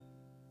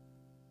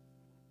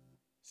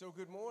So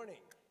good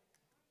morning.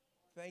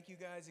 Thank you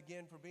guys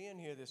again for being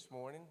here this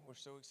morning. We're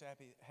so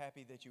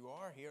happy that you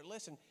are here.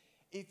 Listen,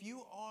 if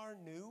you are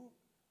new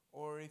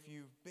or if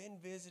you've been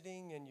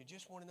visiting and you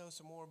just want to know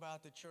some more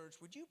about the church,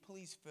 would you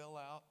please fill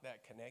out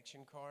that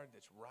connection card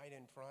that's right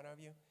in front of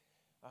you?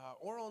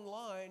 Or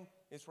online,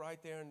 it's right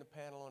there in the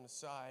panel on the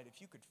side. If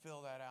you could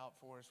fill that out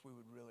for us, we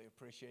would really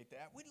appreciate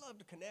that. We'd love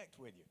to connect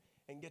with you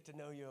and get to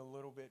know you a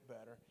little bit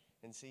better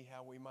and see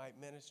how we might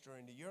minister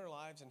into your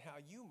lives and how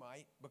you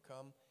might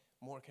become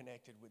more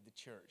connected with the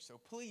church. So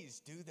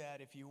please do that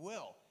if you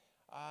will.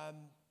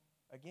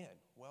 Again,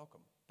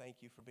 welcome. Thank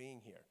you for being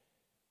here.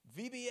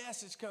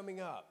 VBS is coming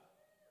up.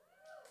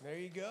 There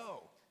you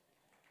go.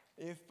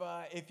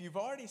 If you've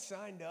already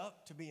signed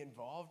up to be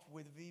involved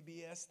with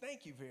VBS,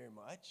 thank you very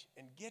much.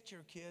 And get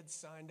your kids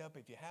signed up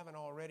if you haven't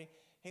already.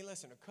 Hey,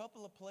 listen, a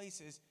couple of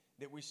places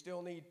that we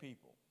still need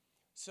people.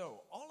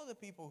 So all of the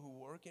people who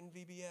work in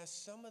VBS,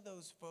 some of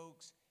those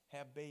folks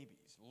have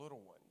babies,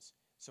 little ones.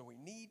 So we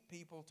need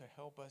people to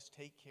help us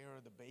take care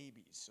of the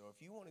babies. So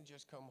if you want to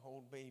just come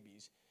hold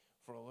babies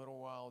for a little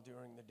while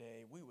during the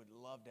day, we would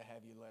love to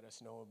have you let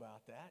us know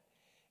about that.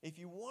 If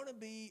you want to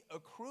be a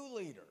crew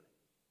leader,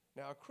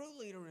 now a crew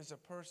leader is a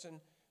person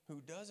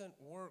who doesn't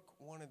work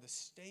one of the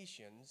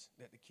stations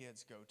that the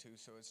kids go to.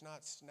 So it's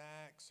not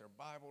snacks or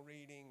Bible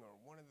reading or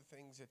one of the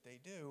things that they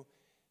do.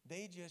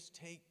 They just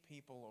take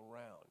people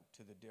around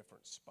to the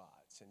different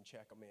spots and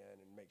check them in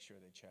and make sure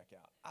they check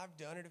out. I've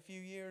done it a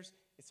few years.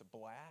 It's a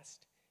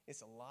blast.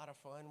 It's a lot of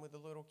fun with the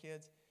little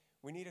kids.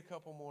 We need a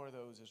couple more of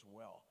those as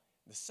well.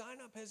 The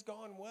sign-up has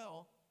gone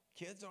well.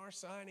 Kids are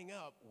signing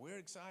up. We're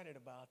excited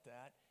about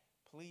that.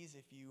 Please,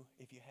 if you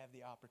have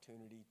the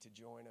opportunity to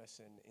join us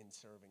in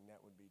serving, that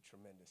would be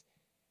tremendous.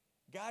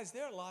 Guys,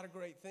 there are a lot of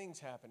great things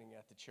happening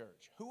at the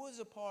church. Who was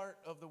a part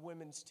of the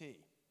women's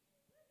tea?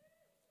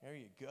 There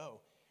you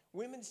go.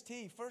 Women's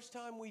tea, first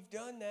time we've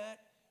done that.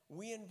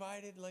 We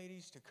invited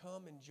ladies to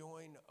come and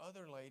join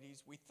other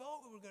ladies. We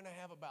thought we were going to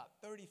have about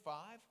 35.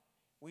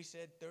 We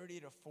said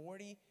 30 to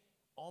 40.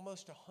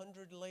 Almost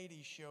 100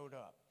 ladies showed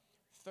up.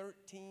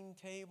 13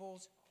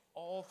 tables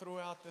all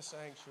throughout the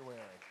sanctuary.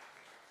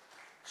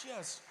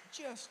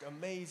 Just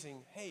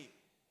amazing. Hey,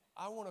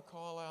 I want to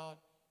call out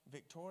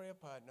Victoria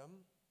Putnam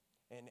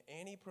and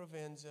Annie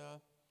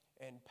Provenza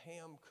and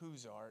Pam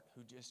Kuzart,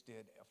 who just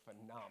did a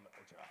phenomenal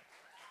job.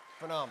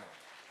 Phenomenal.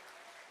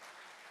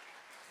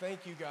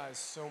 Thank you guys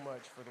so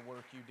much for the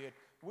work you did.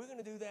 We're going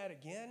to do that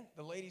again.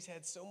 The ladies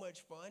had so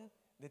much fun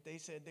that they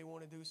said they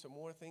want to do some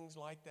more things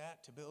like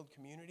that to build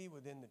community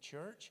within the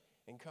church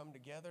and come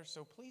together.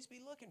 So please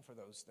be looking for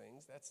those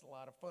things. That's a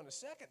lot of fun. A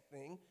second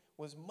thing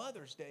was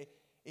Mother's Day.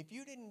 If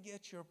you didn't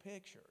get your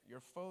picture,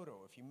 your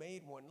photo, if you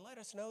made one, let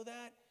us know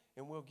that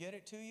and we'll get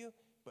it to you.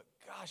 But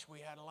gosh, we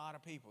had a lot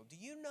of people. Do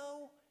you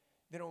know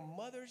that on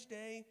Mother's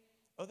Day,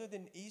 other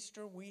than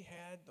Easter, we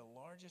had the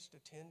largest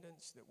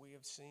attendance that we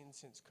have seen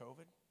since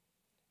COVID?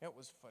 That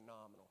was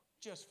phenomenal,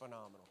 just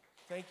phenomenal.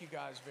 Thank you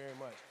guys very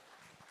much.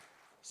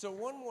 So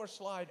one more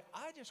slide.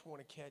 I just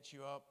want to catch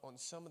you up on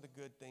some of the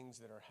good things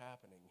that are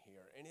happening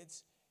here. And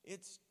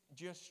it's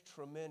just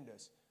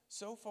tremendous.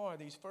 So far,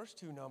 these first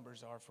two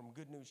numbers are from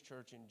Good News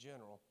Church in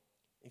general.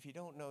 If you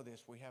don't know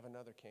this, we have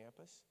another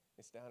campus.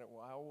 It's down at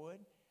Wildwood.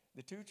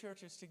 The two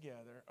churches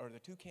together, or the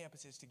two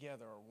campuses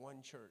together, are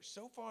one church.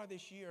 So far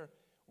this year,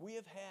 we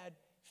have had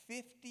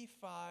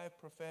 55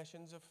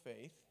 professions of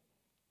faith.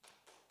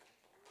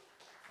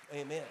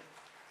 Amen.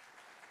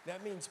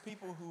 That means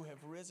people who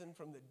have risen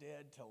from the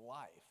dead to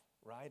life,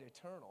 right?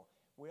 Eternal.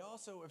 We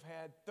also have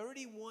had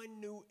 31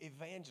 new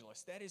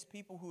evangelists. That is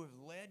people who have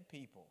led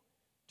people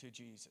to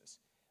Jesus.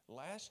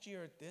 Last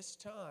year at this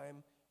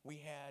time, we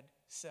had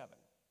 7.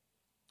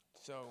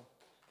 So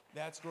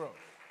that's growth.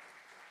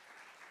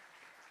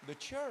 The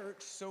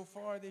church so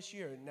far this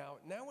year, now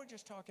we're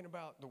just talking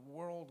about the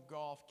World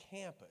Golf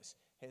Campus,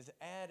 has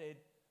added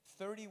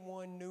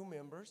 31 new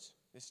members.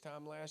 This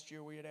time last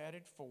year we had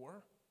added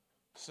 4.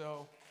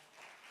 So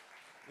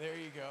there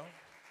you go.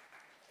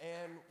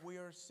 And we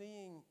are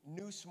seeing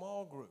new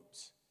small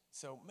groups.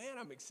 So, man,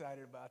 I'm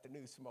excited about the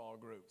new small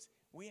groups.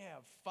 We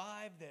have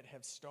 5 that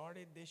have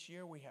started this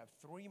year. We have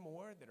 3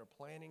 more that are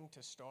planning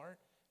to start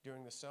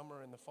during the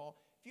summer and the fall.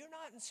 If you're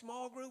not in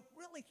small group,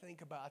 really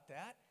think about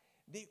that.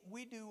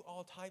 We do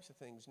all types of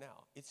things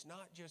now. It's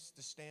not just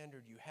the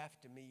standard you have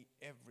to meet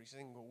every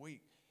single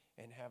week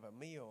and have a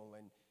meal,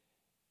 and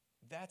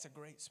that's a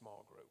great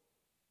small group.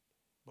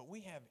 But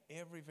we have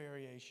every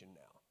variation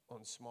now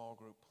on small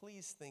group.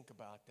 Please think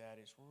about that.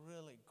 It's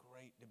really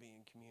great to be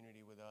in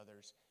community with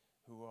others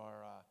who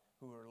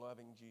are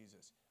loving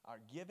Jesus. Our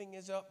giving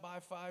is up by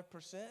 5%.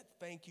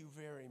 Thank you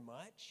very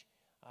much.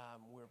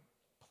 We're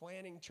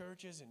planting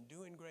churches and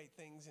doing great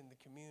things in the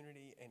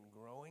community and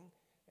growing,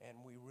 and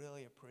we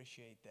really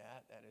appreciate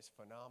that. That is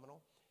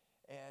phenomenal.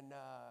 And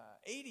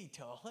 80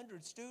 to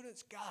 100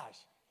 students, gosh,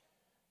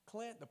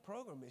 Clint, the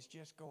program is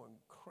just going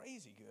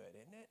crazy good,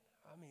 isn't it?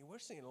 I mean, we're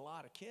seeing a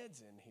lot of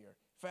kids in here.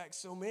 In fact,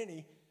 so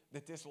many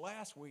that this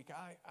last week,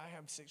 I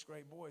have 6th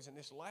grade boys, and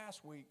this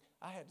last week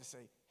I had to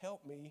say,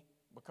 help me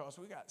because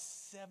we got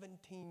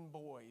 17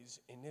 boys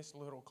in this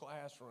little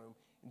classroom.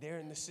 They're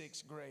in the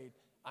 6th grade.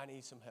 I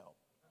need some help,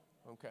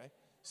 okay?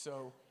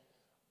 So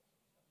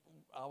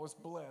I was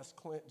blessed.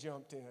 Clint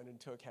jumped in and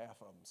took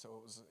half of them,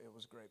 so it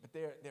was great. But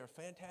they're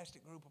a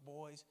fantastic group of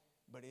boys,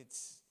 but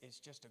it's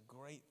just a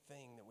great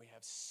thing that we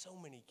have so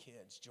many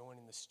kids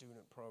joining the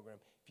student program.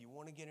 If you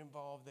want to get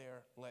involved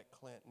there, let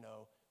Clint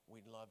know.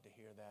 We'd love to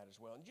hear that as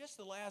well. And just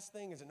the last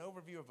thing is an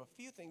overview of a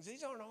few things.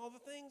 These aren't all the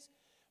things,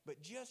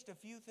 but just a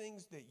few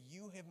things that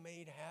you have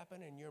made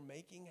happen and you're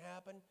making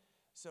happen.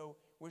 So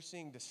we're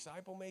seeing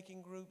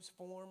disciple-making groups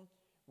form.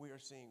 We are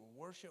seeing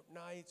worship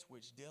nights,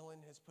 which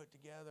Dylan has put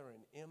together,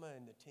 and Emma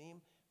and the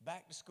team.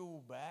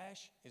 Back-to-school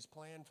bash is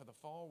planned for the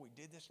fall. We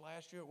did this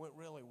last year. It went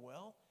really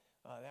well.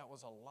 That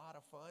was a lot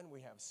of fun.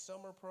 We have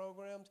summer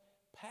programs.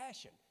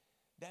 Passion,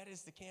 that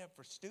is the camp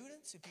for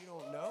students, if you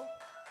don't know.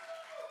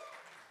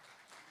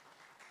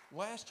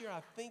 Last year,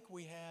 I think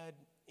we had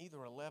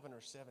either 11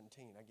 or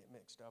 17. I get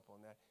mixed up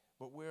on that.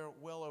 But we're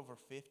well over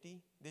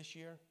 50 this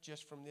year,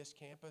 just from this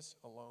campus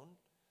alone.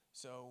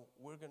 So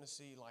we're going to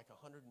see like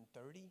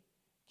 130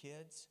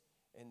 kids,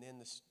 and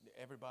then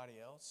everybody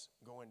else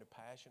going to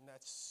Passion.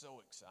 That's so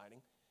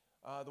exciting.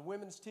 The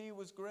women's tea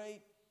was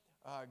great.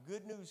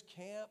 Good News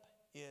Camp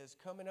is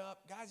coming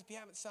up. Guys, if you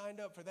haven't signed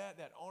up for that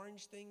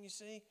orange thing you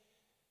see,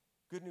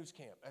 Good News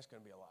Camp, that's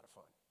going to be a lot of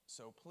fun.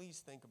 So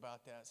please think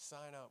about that.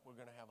 Sign up. We're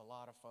going to have a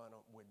lot of fun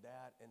with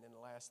that. And then the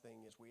last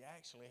thing is we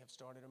actually have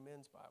started a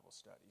men's Bible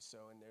study.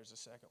 And there's a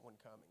second one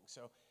coming.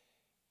 So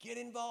get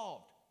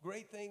involved.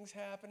 Great things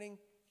happening.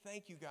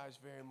 Thank you guys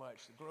very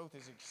much. The growth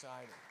is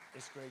exciting.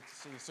 It's great to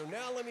see. So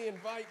now let me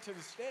invite to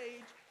the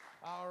stage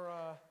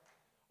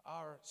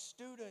our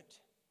student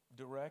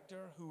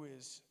director who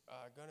is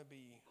going to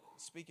be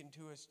speaking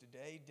to us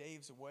today.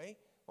 Dave's away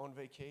on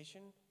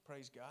vacation.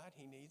 Praise God.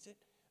 He needs it.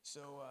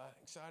 So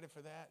excited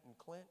for that. And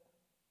Clint,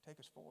 take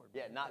us forward.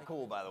 Yeah, not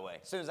cool, by the way.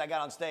 As soon as I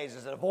got on stage, I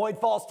said, avoid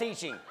false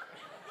teaching.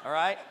 All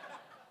right?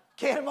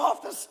 Get him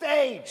off the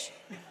stage.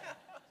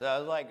 So I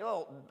was like,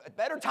 oh,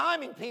 better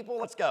timing, people.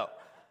 Let's go.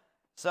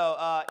 So,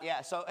 I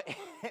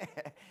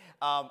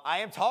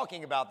am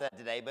talking about that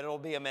today, but it'll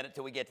be a minute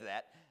till we get to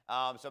that.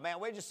 Man,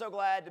 we're just so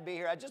glad to be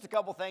here. Just a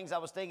couple things I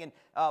was thinking.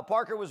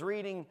 Parker was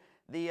reading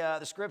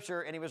the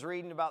scripture, and he was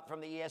reading about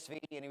from the ESV,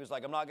 and he was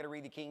like, I'm not going to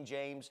read the King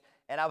James.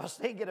 And I was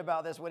thinking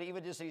about this when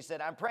he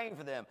said, I'm praying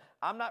for them.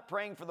 I'm not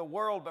praying for the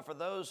world, but for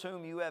those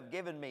whom you have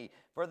given me.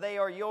 For they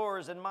are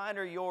yours, and mine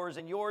are yours,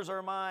 and yours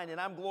are mine, and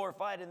I'm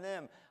glorified in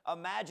them.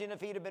 Imagine if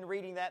he'd have been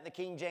reading that in the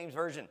King James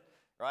Version,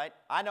 right?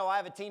 I know I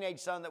have a teenage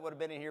son that would have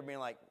been in here being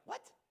like,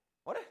 what?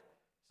 What?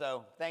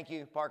 So thank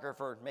you, Parker,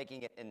 for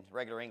making it in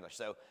regular English.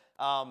 So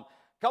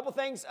couple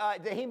things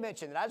that he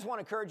mentioned, and I just want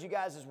to encourage you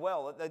guys as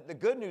well. The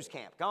Good News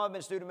Camp. I've been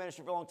in student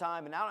ministry for a long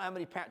time, and I don't know how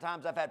many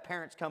times I've had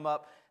parents come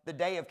up the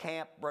day of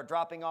camp,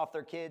 dropping off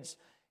their kids,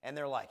 and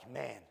they're like,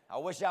 man, I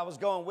wish I was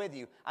going with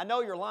you. I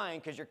know you're lying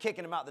because you're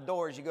kicking them out the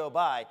door as you go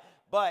by,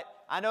 but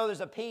I know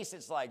there's a piece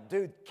that's like,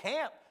 dude,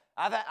 camp.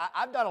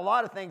 I've done a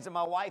lot of things, and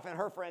my wife and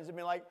her friends have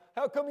been like,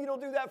 how come you don't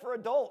do that for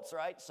adults,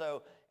 right?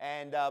 So,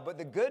 but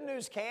the Good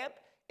News Camp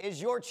is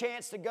your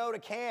chance to go to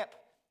camp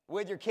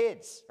with your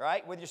kids,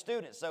 right, with your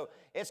students. So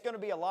it's going to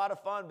be a lot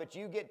of fun, but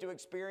you get to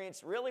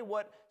experience really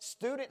what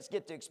students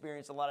get to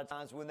experience a lot of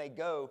times when they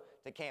go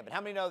to camp. And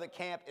how many know that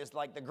camp is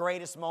like the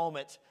greatest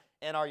moment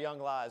in our young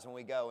lives when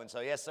we go? And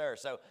so, yes, sir.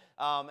 So,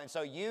 and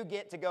so you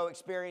get to go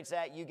experience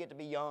that. You get to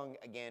be young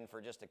again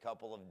for just a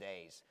couple of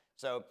days.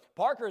 So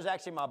Parker is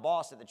actually my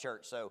boss at the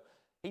church. So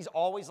he's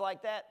always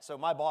like that. So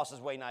my boss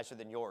is way nicer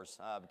than yours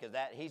because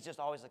he's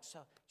just always like, so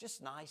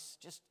just nice,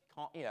 just,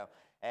 you know.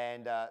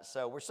 And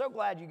so we're so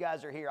glad you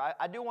guys are here.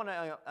 I do want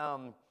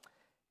to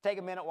take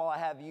a minute while I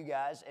have you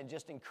guys and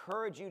just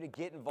encourage you to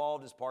get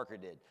involved as Parker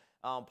did.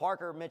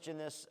 Parker mentioned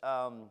this,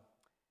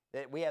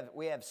 that we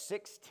have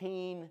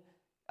 16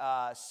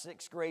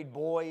 sixth grade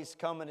boys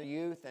coming to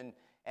youth, and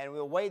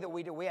the way that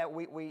we do,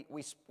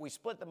 we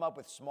split them up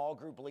with small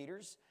group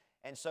leaders.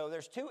 And so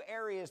there's two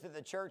areas that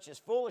the church has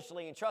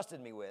foolishly entrusted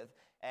me with,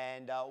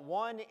 and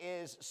one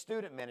is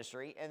student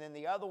ministry, and then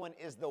the other one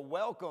is the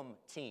welcome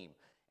team.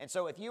 And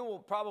so if you will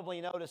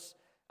probably notice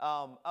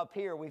up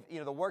here,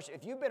 the worship,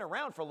 if you've been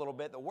around for a little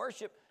bit, the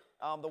worship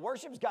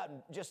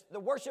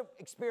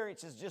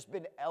experience has just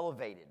been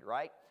elevated,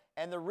 right?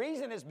 And the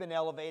reason it's been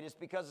elevated is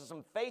because of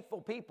some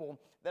faithful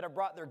people that have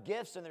brought their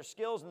gifts and their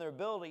skills and their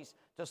abilities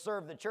to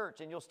serve the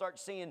church. And you'll start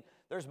seeing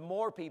there's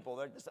more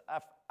people.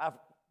 I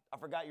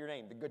forgot your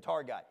name, the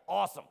guitar guy.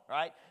 Awesome,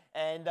 right?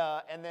 And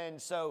then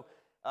so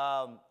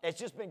it's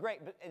just been great.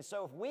 And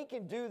so if we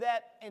can do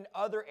that in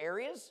other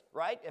areas,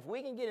 right? If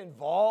we can get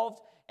involved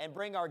and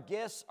bring our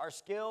gifts, our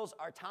skills,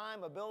 our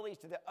time, abilities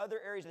to the other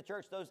areas of the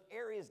church, those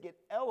areas get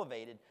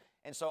elevated.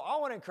 And so I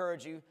want to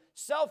encourage you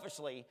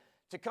selfishly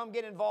to come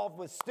get involved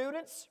with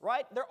students,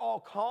 right? They're all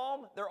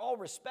calm. They're all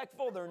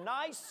respectful. They're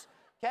nice.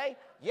 Okay?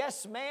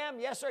 Yes, ma'am.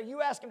 Yes, sir.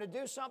 You ask them to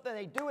do something,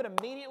 they do it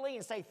immediately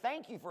and say,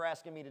 thank you for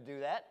asking me to do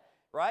that,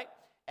 right?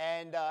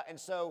 And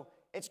so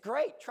it's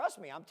great.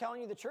 Trust me. I'm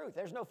telling you the truth.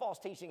 There's no false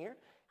teaching here.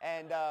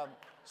 And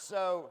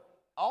so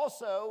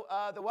also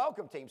the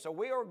welcome team. So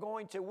we are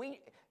going to,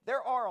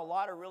 there are a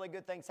lot of really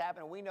good things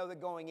happening. We know that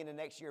going into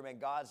next year, man,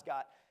 God's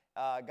got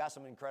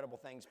some incredible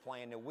things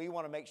planned, and we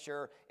want to make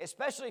sure,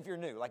 especially if you're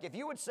new. Like if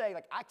you would say,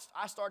 like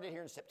I started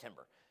here in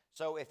September.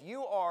 So if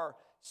you are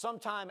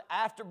sometime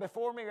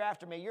before me or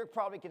after me, you're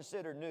probably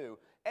considered new.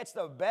 It's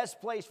the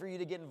best place for you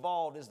to get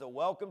involved is the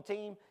welcome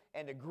team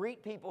and to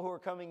greet people who are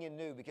coming in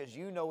new, because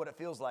you know what it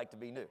feels like to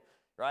be new,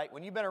 right?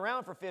 When you've been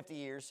around for 50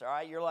 years, all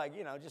right, you're like,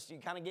 you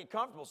kind of get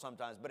comfortable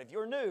sometimes. But if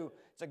you're new,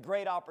 it's a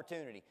great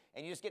opportunity,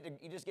 and you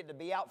just get to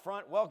be out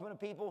front, welcoming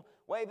people,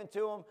 waving to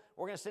them.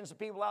 We're going to send some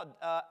people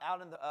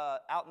out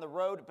in the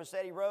road,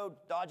 Passetti Road,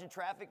 dodging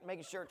traffic,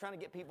 making sure, trying to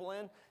get people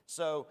in.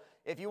 So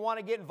if you want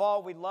to get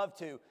involved, we'd love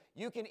to.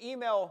 You can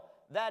email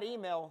that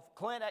email,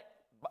 Clint.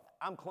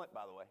 I'm Clint,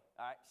 by the way.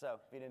 All right, so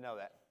if you didn't know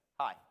that,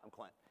 hi, I'm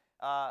Clint.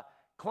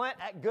 Clint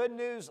at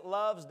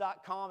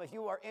goodnewsloves.com if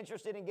you are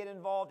interested in getting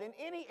involved in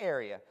any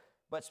area,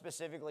 but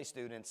specifically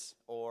students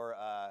or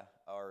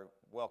our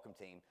welcome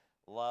team.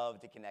 Love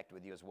to connect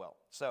with you as well.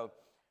 So,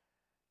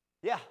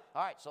 yeah,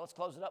 all right, so let's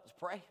close it up. Let's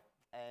pray.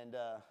 And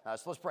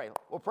so let's pray.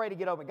 We'll pray to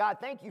get open. God,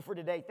 thank you for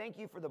today. Thank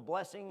you for the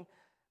blessing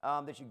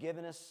that you've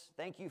given us.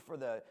 Thank you for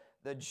the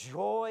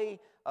joy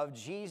of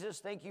Jesus.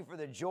 Thank you for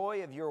the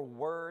joy of your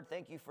word.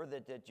 Thank you for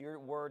that your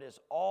word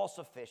is all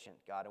sufficient,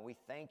 God. And we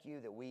thank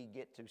you that we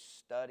get to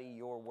study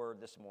your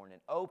word this morning.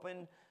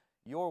 Open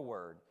your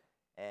word.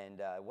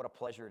 And what a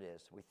pleasure it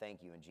is. We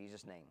thank you in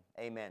Jesus' name.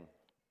 Amen.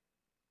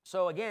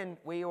 So again,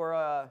 we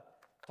were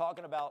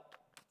talking about,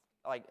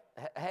 like,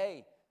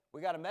 hey,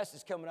 we got a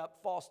message coming up,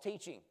 false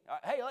teaching.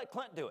 Hey, let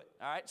Clint do it.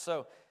 All right,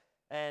 so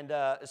I'm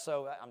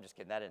just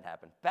kidding. That didn't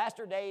happen.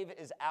 Pastor Dave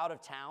is out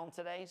of town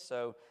today,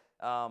 so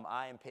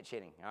I am pitch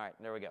hitting. All right,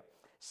 there we go.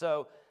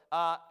 So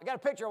I got a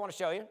picture I want to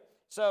show you.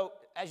 So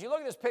as you look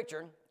at this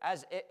picture,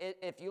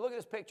 if you look at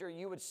this picture,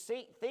 you would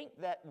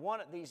think that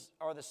one of these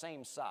are the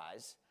same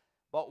size,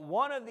 but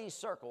one of these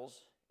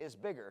circles is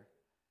bigger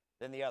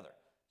than the other.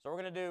 So we're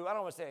going to do, I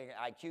don't want to say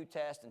an IQ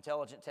test,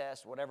 intelligent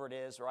test, whatever it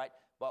is, right?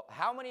 But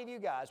how many of you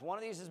guys, one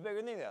of these is bigger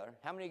than the other,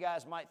 how many of you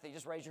guys might think,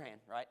 just raise your hand,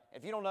 right?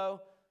 If you don't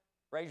know,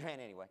 raise your hand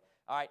anyway.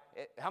 All right,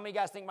 how many of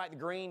you guys think the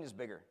green is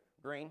bigger?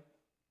 Green,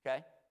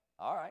 okay.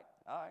 All right,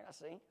 I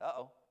see.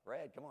 Uh-oh,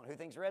 red, come on. Who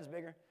thinks red's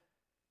bigger?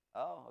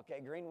 Oh,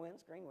 okay, green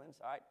wins.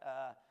 All right,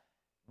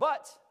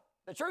 but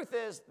the truth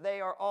is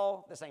they are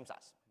all the same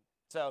size.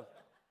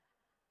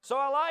 So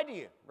I lied to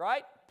you,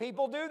 right?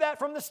 People do that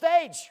from the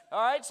stage,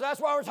 all right? So that's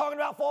why we're talking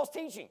about false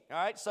teaching, all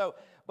right? So,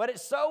 but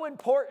it's so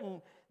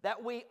important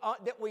that we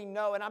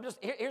know, and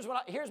here's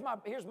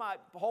my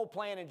whole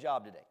plan and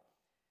job today.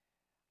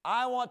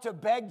 I want to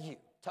beg you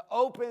to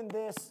open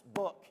this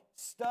book,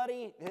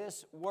 study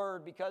this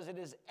word, because it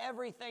is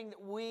everything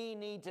that we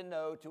need to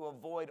know to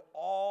avoid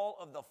all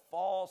of the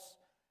false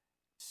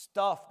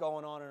stuff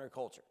going on in our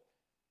culture,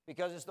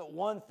 because it's the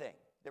one thing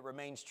that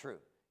remains true.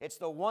 It's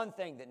the one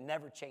thing that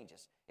never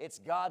changes. It's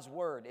God's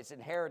word. It's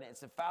inherent.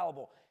 It's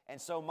infallible.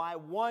 And so my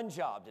one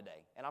job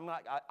today, and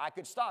I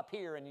could stop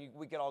here and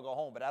we could all go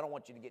home, but I don't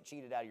want you to get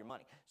cheated out of your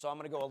money. So I'm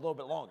going to go a little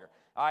bit longer.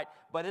 All right?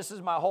 But this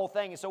is my whole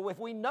thing. And so if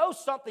we know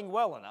something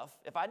well enough,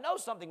 if I know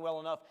something well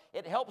enough,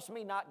 it helps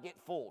me not get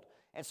fooled.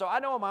 And so I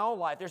know in my own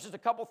life, there's just a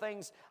couple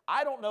things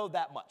I don't know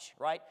that much,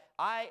 right?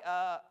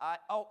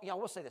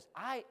 We'll say this.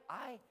 I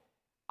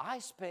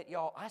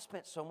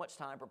spent so much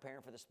time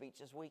preparing for the speech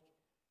this week.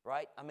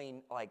 Right? I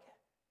mean, like,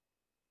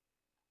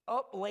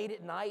 up late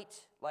at night,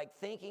 like,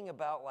 thinking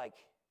about, like,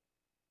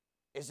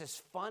 is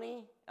this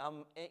funny?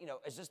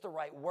 Is this the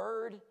right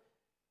word?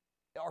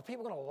 Are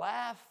people going to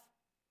laugh?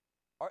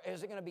 Or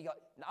is it going to be,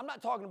 I'm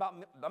not talking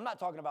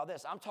about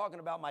this. I'm talking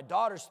about my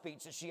daughter's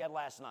speech that she had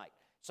last night.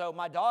 So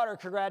my daughter,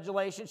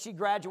 congratulations, she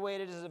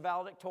graduated as a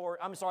valedictorian.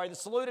 I'm sorry, the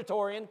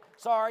salutatorian.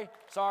 Sorry.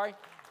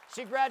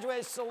 She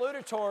graduated as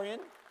salutatorian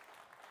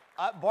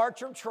at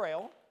Bartram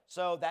Trail.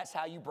 So that's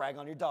how you brag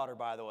on your daughter,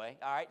 by the way.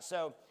 All right,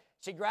 so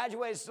she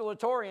graduated as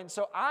salutatorian.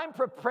 So I'm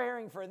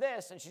preparing for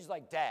this, and she's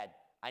like, Dad,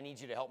 I need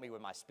you to help me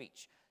with my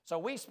speech. So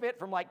we spent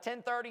from like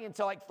 10:30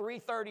 until like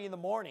 3:30 in the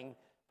morning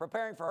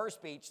preparing for her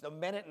speech, the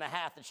minute and a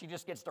half that she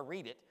just gets to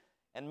read it.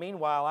 And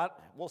meanwhile,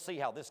 we'll see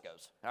how this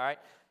goes, all right?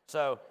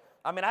 So,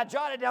 I mean, I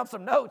jotted down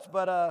some notes,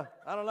 but I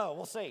don't know.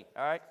 We'll see,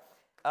 all right?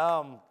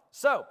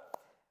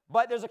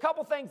 But there's a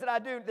couple things that I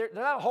do. There's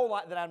not a whole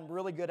lot that I'm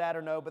really good at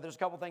or know, but there's a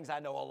couple things I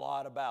know a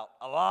lot about.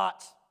 A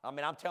lot. I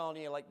mean, I'm telling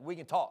you, like, we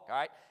can talk, all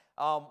right?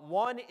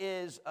 One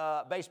is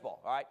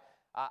baseball, all right?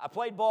 I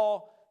played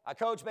ball. I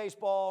coach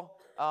baseball.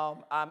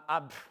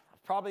 I'm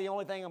probably the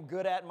only thing I'm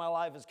good at in my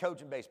life is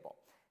coaching baseball.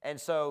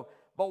 And so,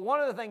 but one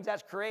of the things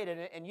that's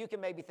created, and you can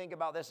maybe think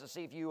about this and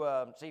see if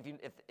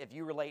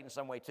you relate in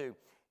some way too.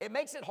 It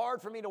makes it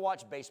hard for me to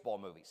watch baseball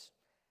movies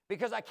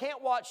because I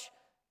can't watch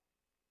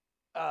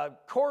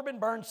Corbin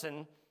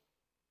Burnson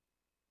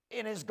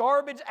in his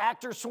garbage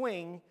actor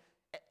swing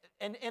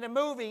in a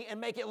movie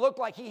and make it look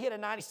like he hit a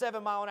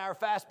 97-mile-an-hour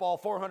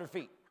fastball 400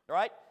 feet,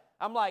 right?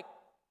 I'm like,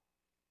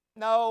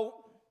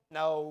 no,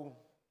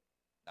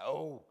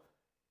 you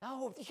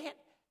can't.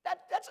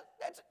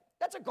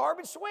 That's a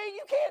garbage swing.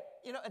 You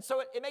can't, and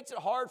so it makes it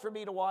hard for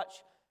me to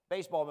watch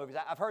baseball movies.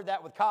 I've heard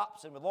that with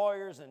cops and with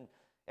lawyers, and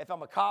if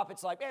I'm a cop,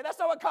 it's like, man, that's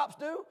not what cops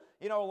do,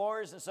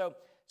 lawyers. And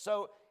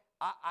so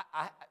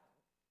I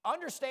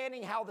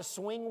understanding how the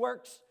swing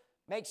works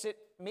makes it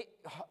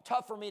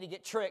tough for me to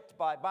get tricked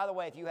by the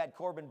way, if you had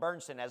Corbin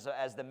Bernsen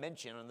as the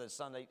mention on this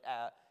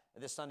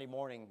Sunday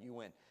morning, you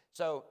win.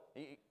 So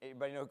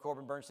everybody know who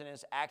Corbin Bernsen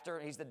is? Actor.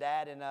 He's the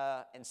dad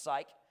in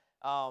Psych.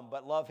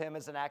 But love him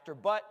as an actor,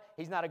 but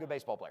he's not a good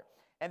baseball player.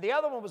 And the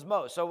other one was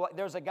Moe's. So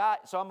there's a guy,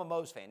 so I'm a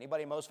Moe's fan.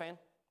 Anybody a Moe's fan?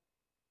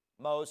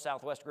 Moe's,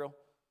 Southwest Grill?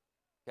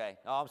 Okay,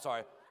 oh, I'm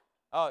sorry.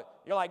 Oh,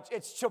 you're like,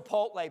 it's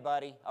Chipotle,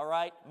 buddy, all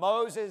right?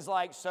 Moe's is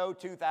like so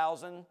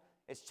 2000,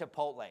 it's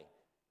Chipotle,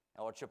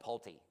 or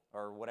Chipotle,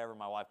 or whatever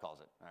my wife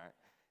calls it, all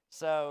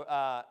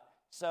right?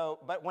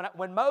 But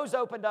when Moe's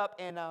opened up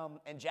in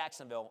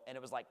Jacksonville, and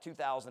it was like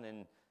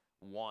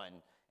 2001,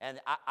 and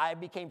I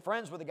became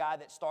friends with the guy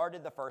that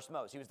started the first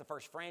Moe's. He was the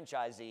first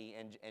franchisee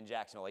in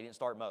Jacksonville. He didn't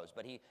start Moe's,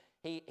 but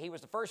he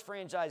was the first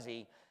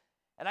franchisee.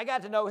 And I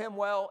got to know him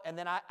well. And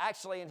then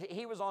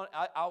he was on,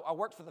 I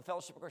worked for the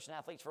Fellowship of Christian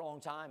Athletes for a long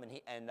time,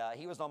 and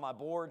he was on my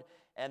board.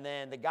 And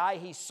then the guy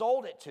he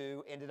sold it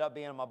to ended up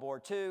being on my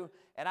board too.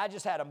 And I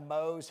just had a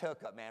Moe's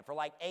hookup, man. For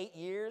like 8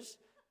 years,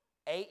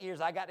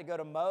 I got to go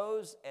to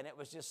Moe's, and it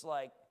was just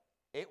like,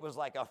 it was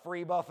like a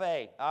free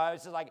buffet.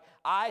 It's just like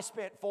I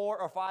spent 4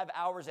 or 5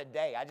 hours a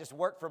day. I just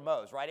worked for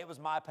Moe's, right? It was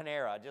my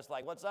Panera. Just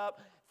like, what's up?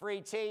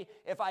 Free tea.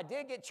 If I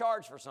did get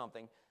charged for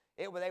something,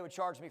 they would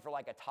charge me for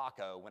like a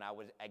taco when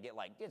I get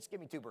like, just give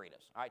me 2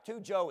 burritos. All right, 2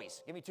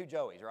 Joey's. Give me 2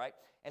 Joey's, right?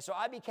 And so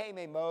I became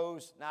a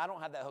Moe's. Now, I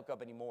don't have that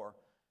hookup anymore.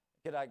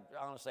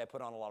 Honestly, I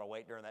put on a lot of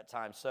weight during that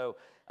time. So,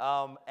 but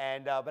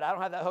I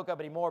don't have that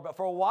hookup anymore. But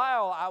for a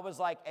while, I was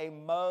like a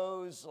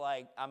Moe's,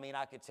 I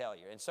could tell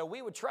you. And so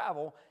we would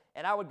travel,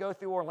 and I would go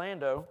through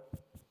Orlando,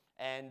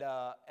 and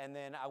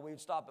then we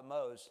would stop at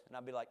Moe's, and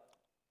I'd be like,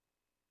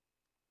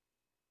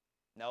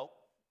 no,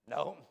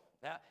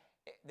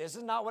 this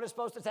is not what it's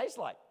supposed to taste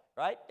like,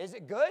 right? Is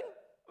it good?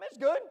 It's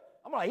good.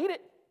 I'm going to eat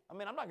it. I'm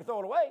not going to throw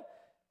it away.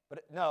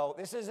 But no,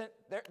 this is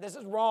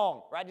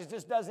wrong, right?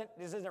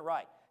 This isn't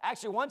right.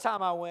 Actually, one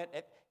time I went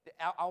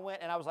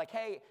and I was like,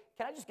 hey,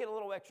 can I just get a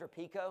little extra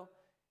pico?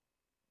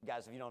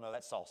 Guys, if you don't know,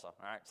 that's salsa, all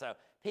right? So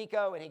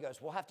pico, and he goes,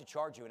 we'll have to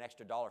charge you an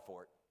extra $1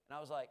 for it. And I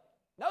was like,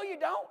 no, you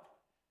don't.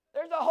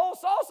 There's a whole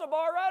salsa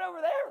bar right over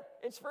there.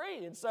 It's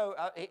free. And so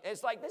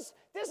it's like, this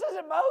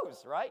isn't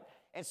Moe's, right?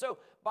 And so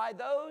by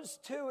those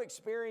 2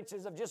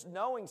 experiences of just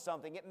knowing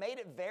something, it made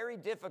it very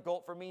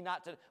difficult for me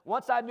not to,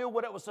 once I knew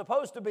what it was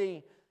supposed to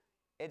be,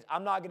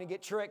 I'm not going to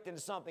get tricked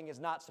into something it's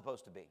not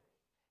supposed to be.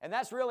 And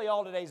that's really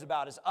all today's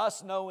about, is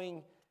us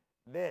knowing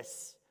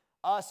this.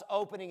 Us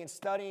opening and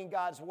studying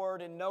God's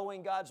Word and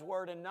knowing God's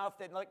Word enough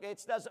that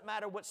it doesn't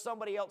matter what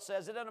somebody else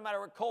says. It doesn't matter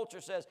what culture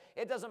says.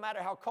 It doesn't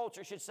matter how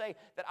culture should say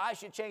that I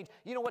should change.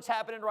 You know what's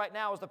happening right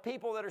now is the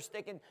people that are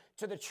sticking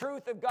to the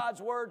truth of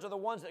God's words are the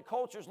ones that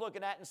culture's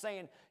looking at and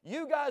saying,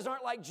 you guys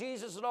aren't like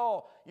Jesus at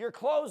all. You're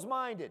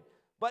closed-minded.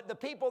 But the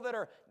people that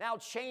are now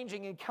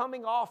changing and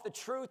coming off the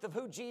truth of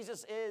who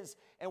Jesus is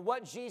and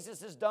what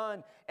Jesus has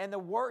done and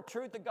the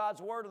truth of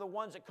God's Word are the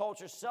ones that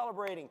culture's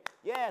celebrating.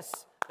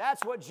 Yes,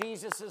 that's what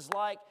Jesus is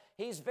like.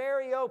 He's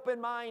very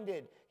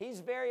open-minded.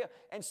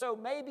 And so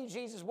maybe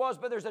Jesus was,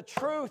 but there's a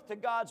truth to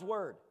God's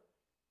Word.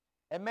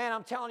 And man,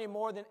 I'm telling you,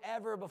 more than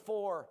ever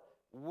before,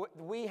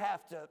 we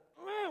have to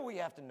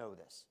know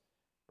this,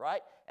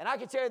 right? And I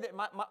can tell you that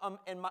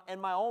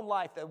in my own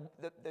life,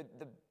 the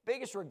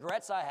biggest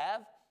regrets I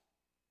have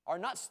are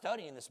not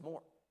studying this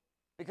more.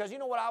 Because you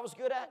know what I was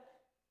good at?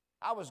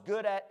 I was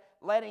good at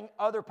letting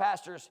other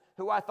pastors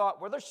who I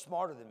thought, they're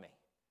smarter than me.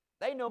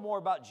 They know more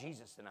about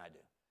Jesus than I do.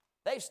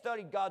 They've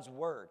studied God's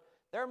Word.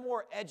 They're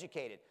more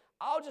educated.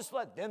 I'll just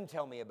let them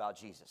tell me about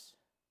Jesus.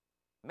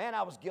 Man,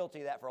 I was guilty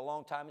of that for a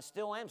long time and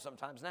still am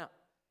sometimes now.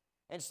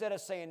 Instead of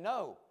saying,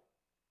 no,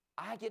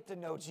 I get to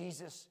know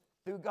Jesus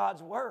through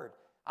God's Word.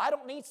 I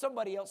don't need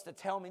somebody else to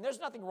tell me. There's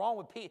nothing wrong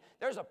with people.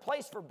 There's a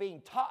place for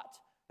being taught.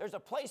 There's a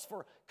place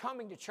for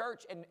coming to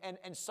church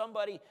and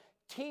somebody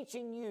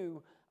teaching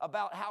you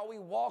about how we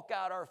walk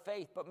out our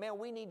faith. But man,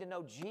 we need to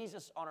know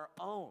Jesus on our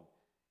own.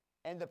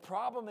 And the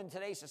problem in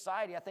today's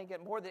society, I think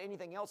that more than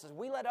anything else, is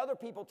we let other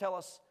people tell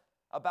us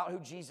about who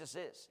Jesus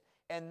is.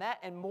 And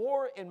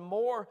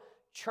more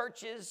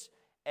churches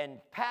and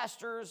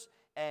pastors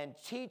and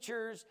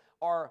teachers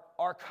are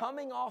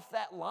coming off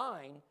that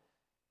line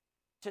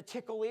to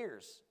tickle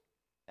ears.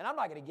 And I'm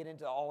not going to get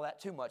into all that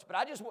too much,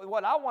 but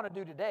what I want to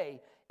do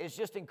today is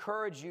just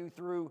encourage you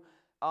through,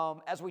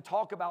 as we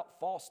talk about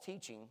false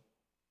teaching,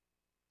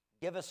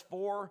 give us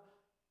 4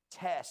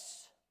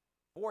 tests,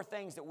 4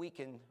 things that we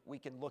can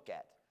look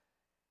at.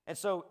 And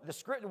so the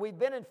script, we've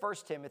been in 1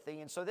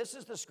 Timothy, and so this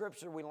is the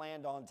scripture we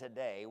land on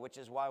today, which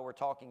is why we're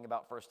talking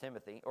about 1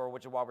 Timothy, or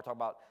which is why we're talking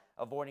about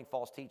avoiding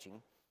false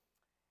teaching.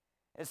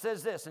 It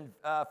says this in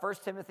 1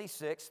 Timothy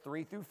 6,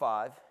 3 through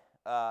 5,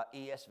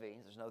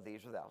 ESV, there's no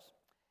these or thous.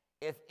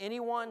 If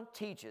anyone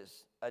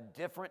teaches a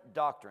different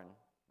doctrine,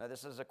 now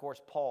this is, of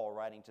course, Paul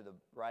writing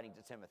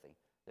to Timothy.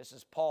 This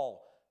is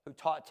Paul who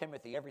taught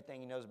Timothy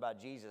everything he knows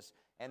about Jesus.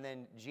 And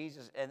then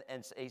Jesus, and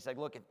he's like,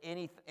 look, if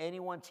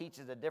anyone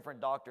teaches a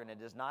different doctrine and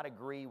does not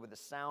agree with the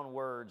sound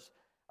words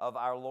of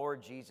our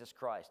Lord Jesus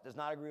Christ. Does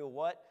not agree with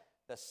what?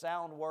 The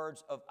sound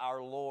words of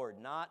our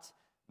Lord, not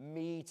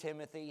me,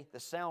 Timothy, the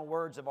sound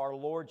words of our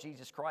Lord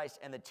Jesus Christ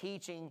and the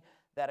teaching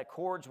that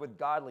accords with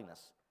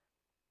godliness.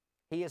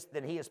 He is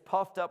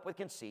puffed up with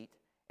conceit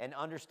and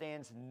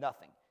understands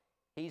nothing.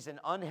 He has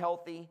an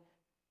unhealthy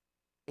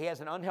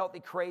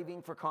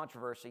craving for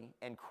controversy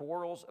and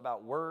quarrels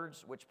about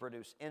words which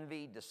produce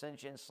envy,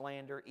 dissension,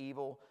 slander,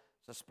 evil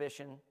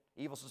suspicion,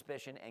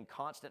 and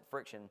constant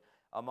friction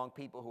among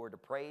people who are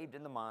depraved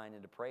in the mind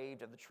and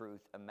depraved of the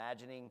truth,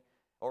 imagining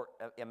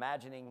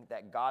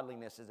that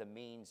godliness is a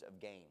means of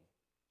gain.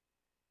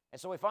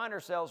 And so we find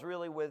ourselves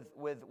really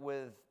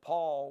with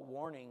Paul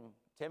warning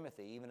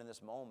Timothy, even in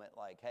this moment,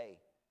 like, hey,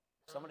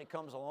 if somebody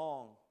comes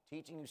along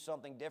teaching you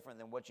something different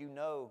than what you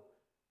know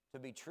to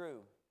be true,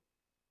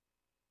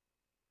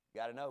 you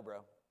got to know,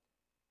 bro.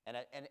 And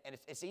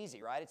it's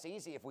easy, right? It's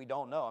easy if we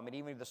don't know. I mean,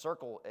 even the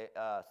circle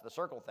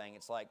thing,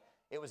 it's like,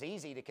 it was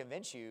easy to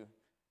convince you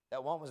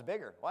that one was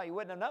bigger. Well, you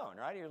wouldn't have known,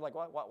 right? You're like,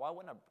 why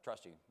wouldn't I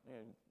trust you?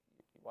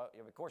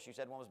 Of course, you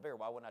said one was bigger.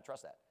 Why wouldn't I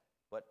trust that?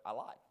 But I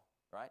lied,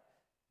 right?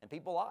 And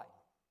people lie.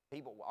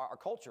 Our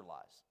culture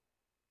lies.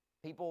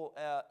 People,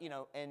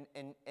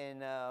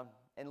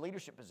 in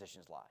leadership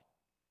positions lie,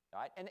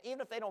 right? And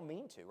even if they don't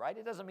mean to, right?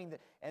 It doesn't mean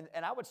that.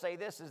 And I would say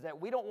this is that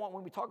we don't want,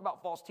 when we talk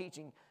about false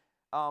teaching,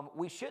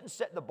 we shouldn't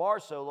set the bar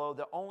so low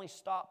that only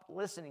stop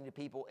listening to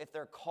people if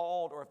they're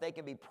called or if they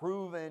can be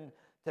proven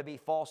to be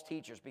false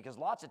teachers, because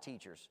lots of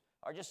teachers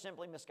are just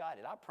simply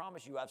misguided. I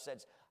promise you, I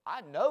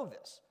know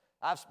this.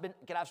 I've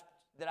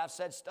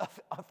said stuff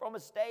from a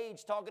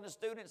stage talking to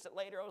students that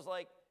later I was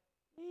like,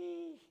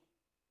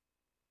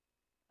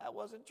 that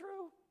wasn't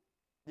true.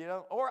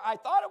 Or I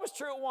thought it was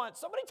true at once.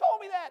 Somebody told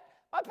me that.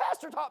 My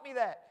pastor taught me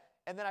that.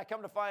 And then I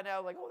come to find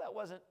out, like,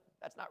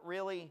 that's not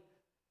really,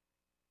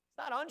 it's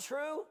not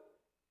untrue.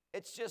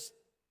 It's just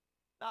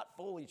not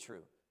fully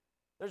true.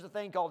 There's a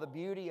thing called the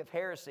beauty of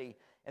heresy.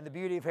 And the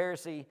beauty of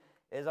heresy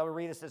is, I will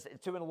read this,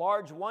 to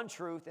enlarge one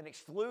truth and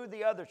exclude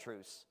the other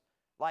truths.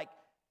 Like,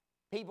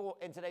 people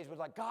in today's world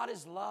are like, God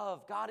is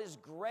love, God is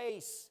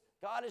grace,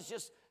 God is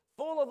just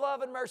full of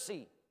love and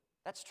mercy.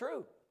 That's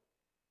true.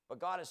 But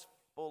God is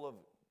full of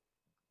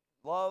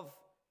love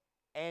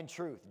and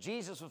truth.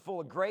 Jesus was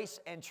full of grace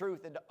and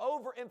truth. And to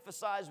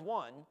overemphasize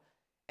one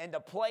and to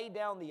play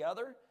down the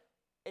other,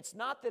 it's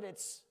not that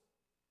it's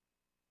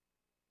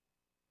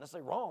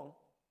necessarily wrong,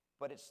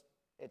 but it's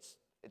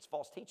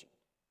false teaching.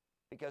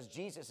 Because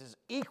Jesus is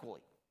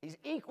he's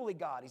equally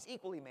God, he's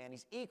equally man,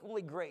 he's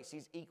equally grace,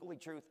 he's equally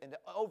truth. And to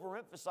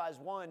overemphasize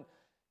one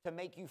to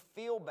make you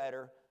feel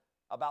better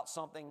about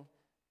something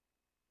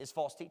is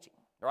false teaching,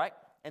 right?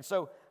 And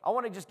so I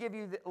want to just give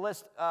you the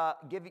list,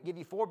 give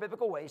you 4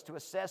 biblical ways to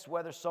assess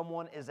whether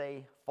someone is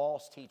a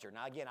false teacher.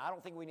 Now, again, I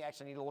don't think we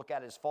actually need to look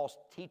at it as false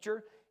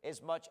teacher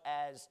as much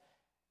as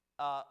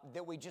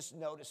that we just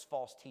notice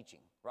false teaching,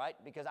 right?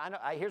 Because I know,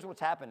 here's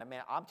what's happened. I mean,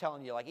 I'm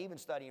telling you, like, even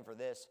studying for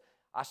this,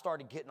 I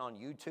started getting on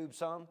YouTube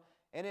some,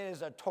 and it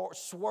is a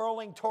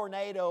swirling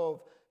tornado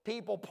of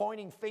people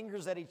pointing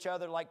fingers at each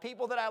other, like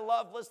people that I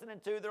love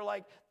listening to. They're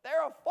like,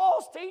 they're a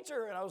false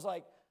teacher. And I was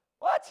like,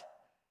 what?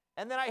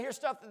 And then I hear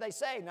stuff that they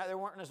say. Now, they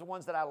weren't just the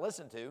ones that I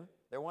listened to.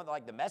 They weren't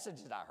like the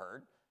messages I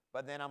heard.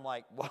 But then I'm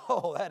like,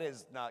 whoa, that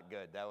is not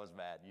good. That was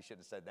bad. You should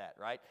have said that,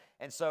 right?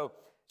 And so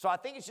I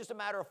think it's just a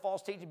matter of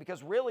false teaching,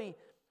 because really,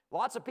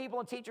 lots of people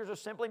and teachers are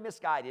simply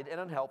misguided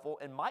and unhelpful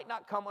and might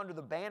not come under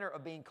the banner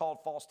of being called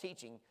false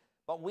teaching.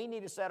 But we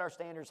need to set our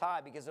standards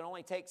high, because it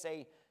only takes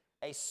a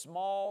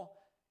small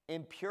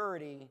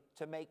impurity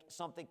to make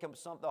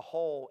the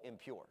whole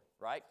impure,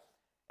 right?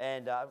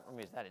 And I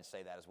didn't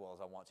say that as well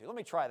as I want to. Let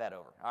me try that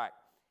over. All right.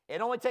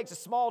 It only takes a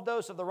small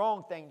dose of the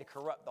wrong thing to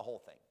corrupt the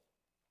whole thing.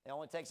 It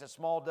only takes a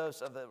small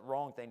dose of the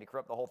wrong thing to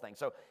corrupt the whole thing.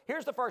 So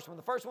here's the first one.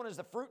 The first one is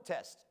the fruit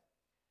test.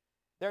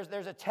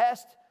 There's a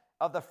test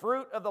of the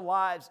fruit of the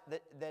lives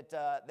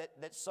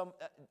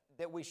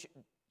that we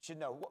should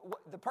know.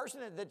 The person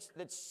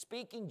that's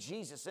speaking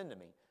Jesus into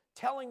me,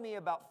 telling me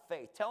about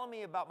faith, telling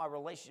me about my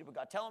relationship with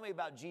God, telling me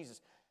about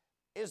Jesus,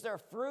 is there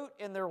fruit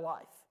in their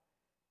life?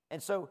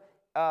 And so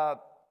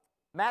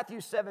Matthew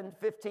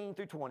 7:15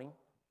 through 20,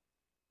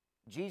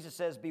 Jesus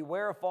says,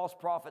 beware of false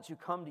prophets who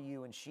come to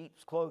you in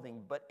sheep's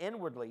clothing, but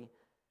inwardly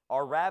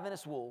are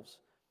ravenous wolves.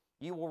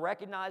 You will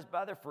recognize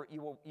by their fruit.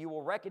 You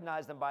will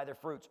recognize them by their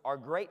fruits. Are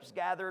grapes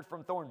gathered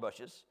from thorn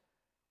bushes,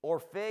 or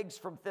figs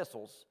from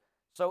thistles?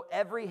 So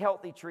every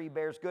healthy tree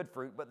bears good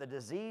fruit, but the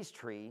diseased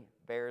tree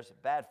bears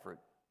bad fruit.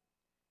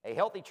 A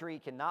healthy tree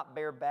cannot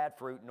bear bad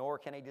fruit, nor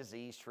can a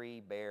diseased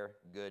tree bear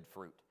good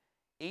fruit.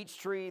 Each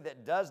tree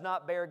that does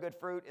not bear good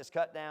fruit is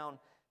cut down,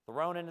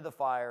 thrown into the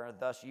fire,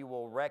 thus you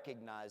will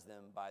recognize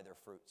them by their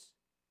fruits.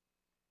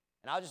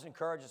 And I'll just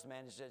encourage us,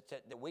 man,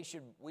 that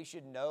we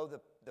should know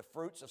the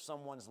fruits of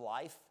someone's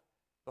life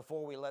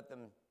before we let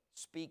them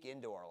speak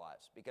into our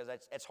lives, because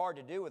it's hard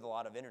to do with a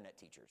lot of internet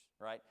teachers,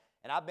 right?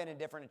 And I've been in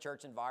different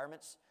church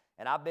environments,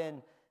 and I've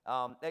been,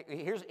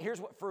 here's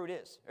what fruit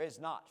is. It's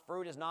not.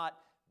 Fruit is not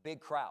big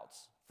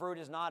crowds. Fruit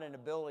is not an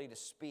ability to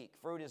speak.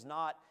 Fruit is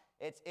not,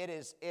 it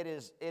is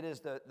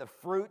the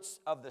fruits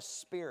of the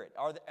Spirit.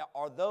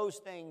 Are those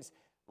things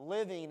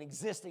living,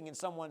 existing in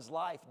someone's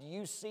life? Do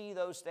you see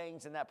those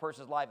things in that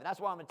person's life? And that's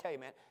why I'm going to tell you,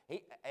 man,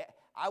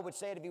 I would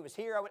say it if he was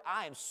here,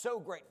 I am so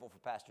grateful for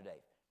Pastor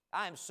Dave.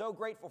 I am so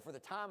grateful for the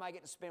time I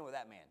get to spend with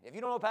that man. If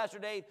you don't know Pastor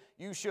Dave,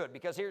 you should,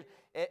 because you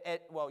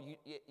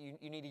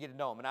need to get to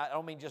know him. And I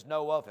don't mean just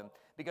know of him,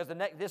 because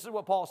this is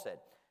what Paul said.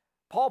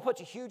 Paul puts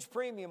a huge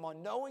premium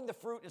on knowing the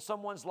fruit in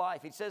someone's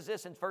life. He says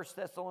this in 1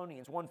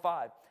 Thessalonians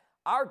 1:5.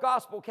 Our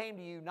gospel came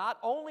to you not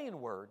only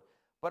in word,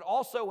 but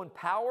also in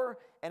power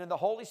and in the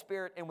Holy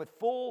Spirit and with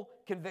full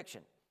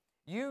conviction.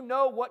 You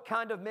know what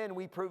kind of men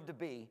we proved to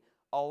be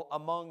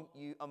among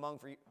you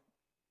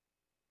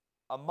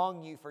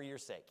for your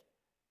sake.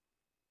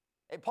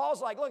 And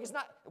Paul's like, look,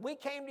 we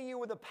came to you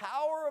with the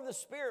power of the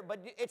Spirit, but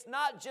it's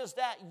not just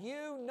that.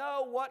 You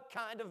know what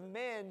kind of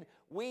men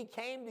we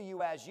came to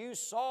you as. You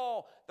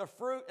saw the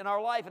fruit in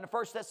our life. In the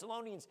 1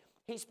 Thessalonians,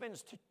 he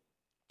spends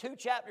two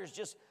chapters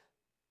just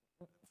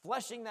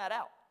fleshing that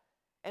out.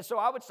 And so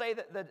I would say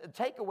that the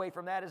takeaway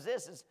from that is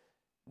this, is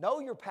know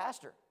your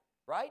pastor,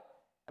 right?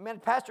 I mean,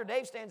 Pastor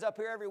Dave stands up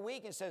here every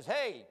week and says,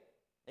 hey,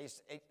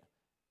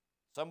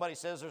 somebody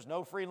says there's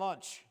no free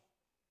lunch,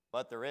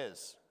 but there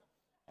is.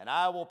 And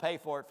I will pay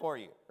for it for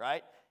you,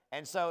 right?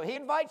 And so he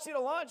invites you to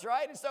lunch,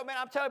 right? And so, man,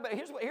 I'm telling you,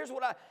 but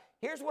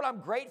here's what I'm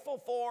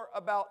grateful for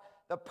about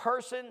the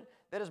person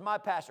that is my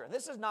pastor. And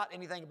this is not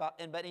anything about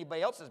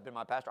anybody else that's been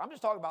my pastor. I'm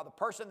just talking about the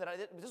person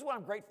this is what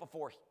I'm grateful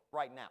for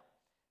right now.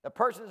 The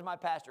person that's my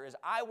pastor is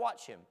I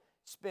watch him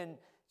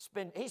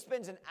he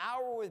spends an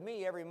hour with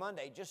me every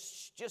Monday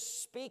just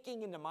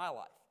speaking into my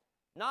life.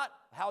 Not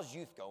how's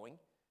youth going,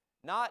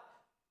 not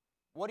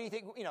what do you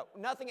think,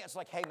 nothing. It's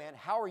like, hey, man,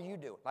 how are you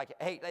doing? Like,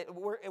 hey,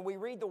 we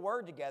read the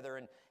Word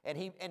together, and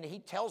he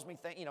tells me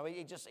things.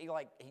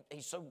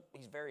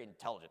 He's very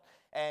intelligent,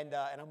 and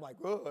I'm like,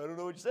 oh, I don't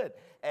know what you said,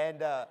 and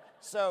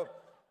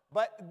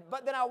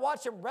but then I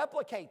watch him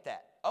replicate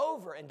that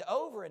over and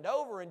over and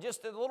over, and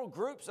just in little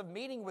groups of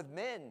meeting with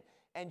men,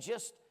 and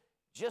just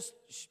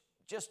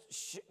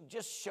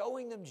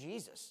showing them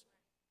Jesus.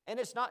 And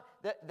it's not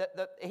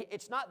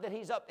that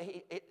he's up.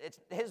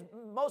 His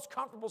most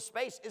comfortable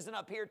space isn't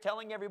up here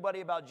telling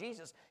everybody about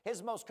Jesus.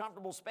 His most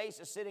comfortable space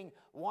is sitting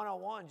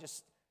one-on-one,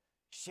 just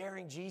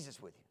sharing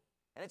Jesus with you.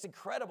 And it's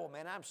incredible,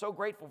 man. I'm so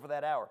grateful for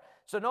that hour.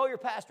 So know your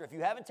pastor. If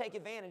you haven't taken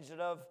advantage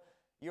of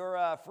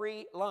your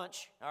free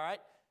lunch, all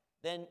right,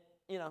 then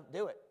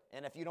do it.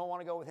 And if you don't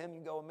want to go with him, you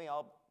can go with me.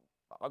 I'll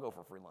go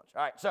for a free lunch.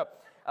 All right.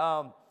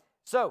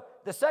 So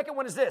the second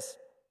one is this.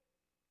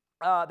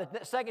 The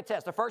second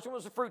test. The first one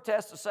was the fruit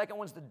test. The second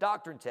one's the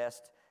doctrine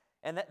test.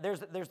 And there's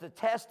the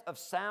test of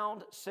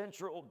sound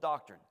central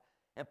doctrine.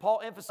 And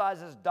Paul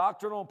emphasizes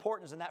doctrinal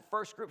importance in that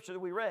first scripture that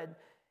we read,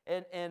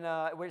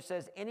 where it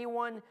says,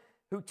 anyone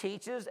who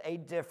teaches a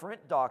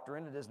different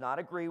doctrine and does not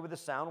agree with the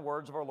sound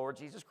words of our Lord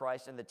Jesus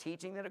Christ and the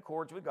teaching that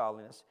accords with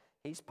godliness,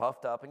 he's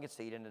puffed up and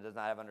conceited and does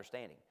not have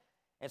understanding.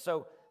 And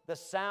so the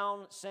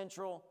sound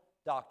central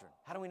doctrine.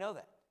 How do we know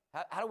that?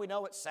 How do we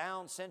know what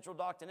sound central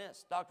doctrine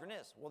is?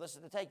 Well, this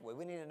is the takeaway.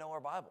 We need to know our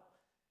Bible.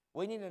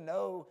 We need to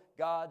know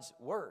God's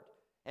Word.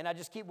 And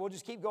we'll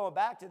just keep going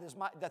back to this.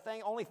 My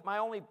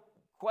only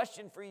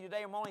question for you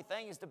today, my only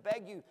thing is to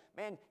beg you,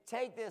 man,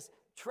 take this,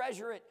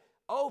 treasure it,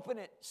 open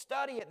it,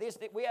 study it.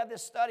 We have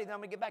this study that I'm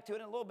going to get back to it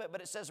in a little bit, but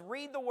it says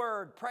read the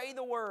Word, pray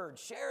the Word,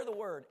 share the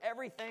Word.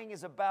 Everything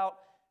is about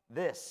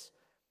this.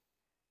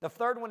 The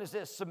third one is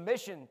this,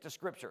 submission to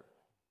Scripture.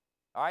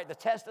 All right, the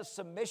test of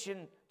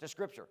submission to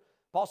Scripture.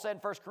 Paul said in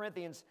 1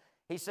 Corinthians,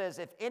 he says,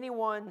 if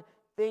anyone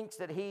thinks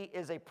that he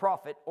is a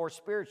prophet or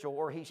spiritual,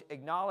 or he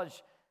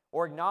acknowledges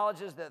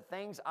that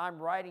things I'm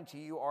writing to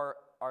you are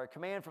a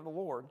command from the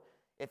Lord,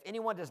 if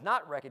anyone does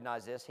not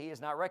recognize this, he is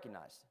not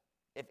recognized.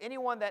 If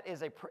anyone that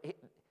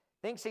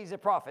thinks he's a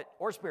prophet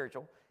or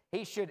spiritual,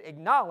 he should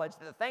acknowledge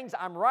that the things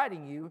I'm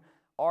writing you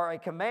are a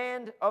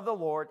command of the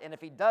Lord, and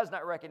if he does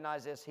not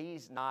recognize this,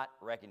 he's not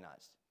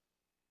recognized.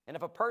 And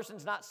if a person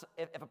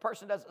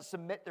doesn't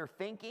submit their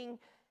thinking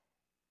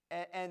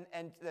and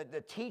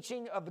the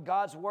teaching of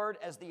God's Word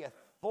as the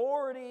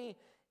authority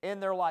in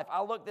their life.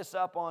 I looked this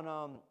up on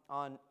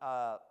our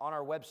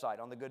website,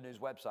 on the Good News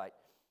website,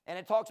 and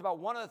it talks about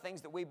one of the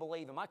things that we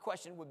believe. And my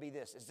question would be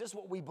this: is this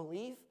what we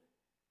believe?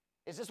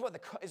 Is this what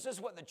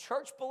the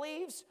church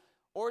believes,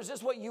 or is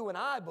this what you and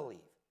I believe?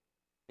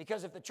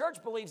 Because if the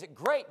church believes it,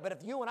 great. But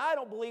if you and I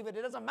don't believe it,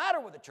 it doesn't matter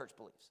what the church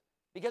believes,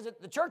 because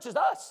the church is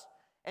us.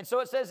 And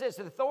so it says this: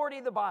 the authority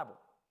of the Bible.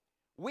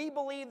 We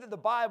believe that the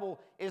Bible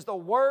is the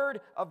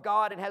Word of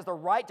God and has the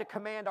right to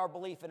command our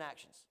belief and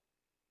actions.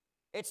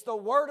 It's the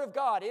Word of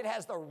God. It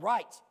has the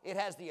right. It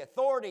has the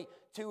authority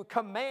to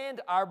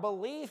command our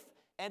belief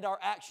and our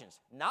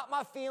actions. Not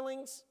my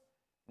feelings,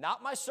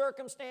 not my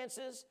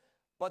circumstances,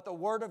 but the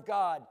Word of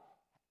God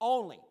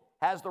only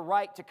has the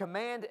right to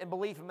command and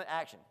belief in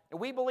action. And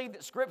we believe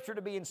that Scripture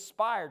to be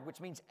inspired, which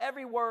means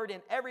every word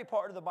in every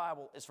part of the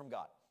Bible is from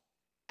God.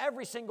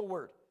 Every single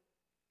word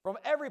from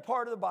every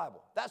part of the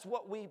Bible. That's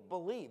what we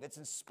believe. It's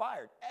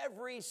inspired.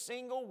 Every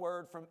single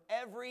word from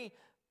every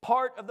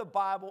part of the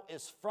Bible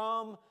is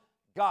from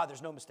God.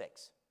 There's no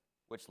mistakes,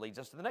 which leads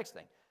us to the next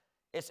thing.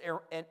 It's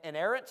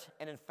inerrant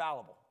and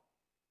infallible.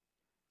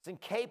 It's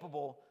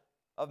incapable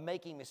of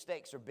making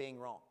mistakes or being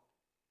wrong.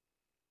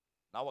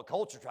 Not what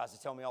culture tries to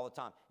tell me all the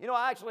time. You know,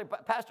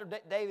 Pastor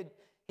David,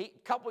 a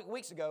couple of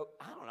weeks ago,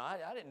 I don't know,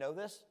 I didn't know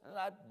this.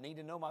 I need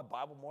to know my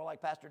Bible more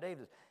like Pastor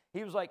David.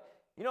 He was like,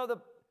 you know, the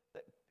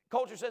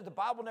culture says the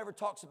Bible never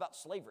talks about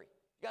slavery.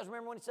 You guys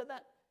remember when he said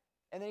that?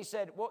 And then he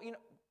said, well, you know,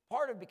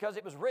 part of it because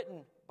it was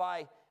written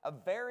by a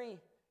very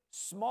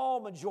small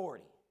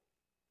majority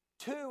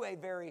to a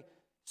very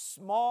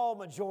small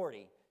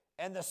majority.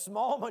 And the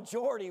small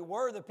majority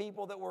were the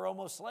people that were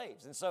almost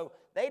slaves. And so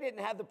they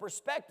didn't have the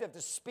perspective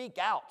to speak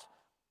out.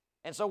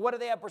 And so what do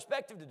they have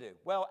perspective to do?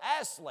 Well,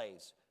 as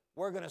slaves,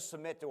 we're going to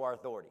submit to our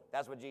authority.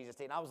 That's what Jesus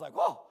did. And I was like,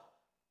 whoa.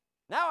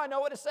 Now I know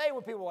what to say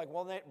when people are like,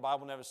 well, the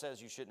Bible never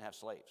says you shouldn't have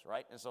slaves,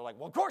 right? And so like,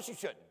 well, of course you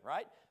shouldn't,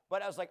 right?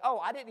 But I was like, oh,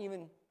 I didn't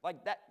even,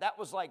 like that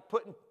was like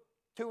putting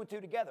two and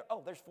two together.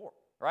 Oh, there's four,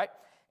 right?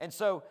 And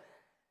so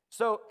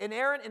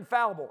inerrant,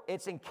 infallible.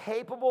 It's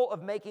incapable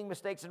of making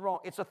mistakes and wrong.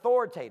 It's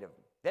authoritative.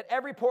 That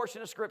every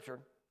portion of Scripture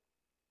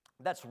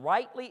that's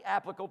rightly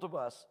applicable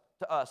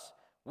to us,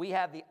 we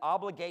have the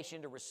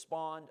obligation to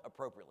respond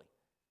appropriately.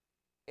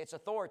 It's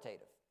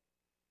authoritative.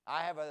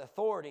 I have an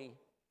authority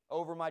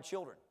over my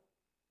children.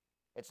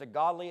 It's a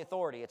godly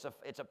authority.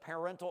 It's a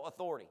parental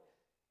authority.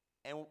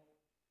 And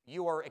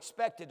you are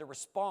expected to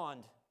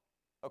respond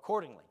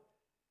accordingly.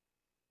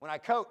 When I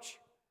coach,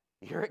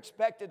 you're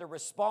expected to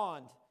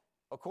respond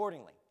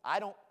accordingly. I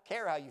don't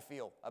care how you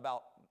feel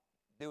about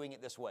doing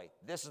it this way.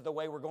 This is the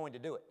way we're going to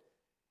do it.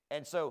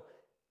 And so,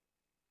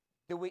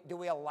 do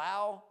we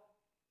allow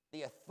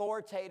the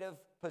authoritative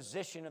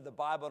position of the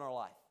Bible in our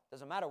life?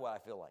 Doesn't matter what I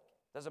feel like.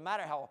 Doesn't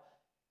matter how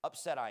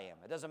upset I am.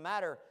 It doesn't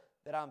matter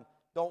that I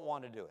don't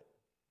want to do it.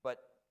 But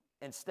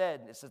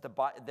instead, it says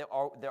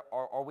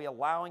are we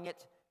allowing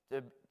it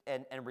to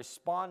and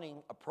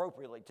responding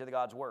appropriately to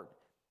God's word?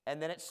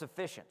 And then it's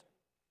sufficient.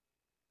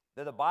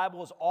 That the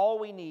Bible is all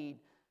we need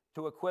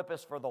to equip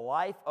us for the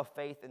life of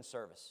faith and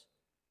service.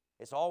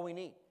 It's all we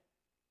need.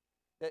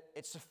 That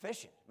it's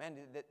sufficient. Man,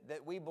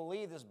 that we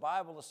believe this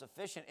Bible is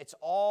sufficient. It's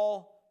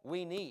all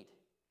we need.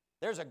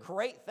 There's a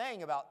great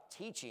thing about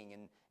teaching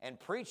and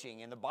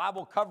preaching, and the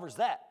Bible covers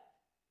that.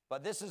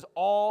 But this is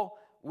all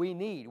we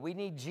need. We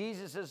need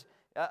Jesus's.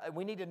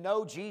 We need to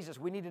know Jesus.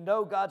 We need to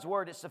know God's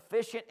word. It's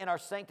sufficient in our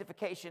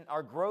sanctification,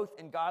 our growth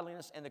in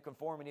godliness, and the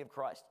conformity of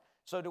Christ.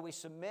 So do we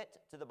submit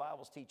to the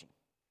Bible's teaching?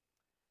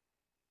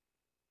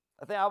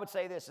 I think I would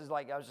say this is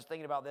like, I was just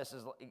thinking about this,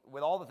 is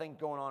with all the things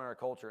going on in our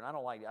culture, and I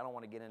don't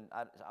want to get in,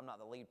 I'm not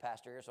the lead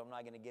pastor here, so I'm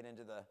not going to get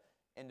into the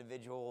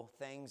individual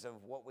things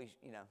of what we,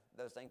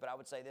 those things, but I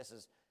would say this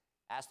is,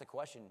 ask the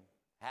question,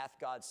 hath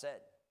God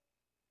said?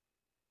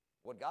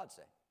 What God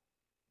say?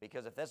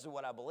 Because if this is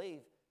what I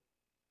believe,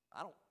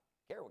 I don't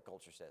care what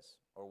culture says,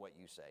 or what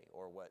you say,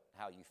 or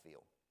how you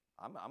feel.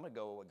 I'm going to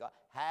go with what God,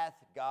 hath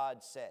God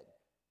said?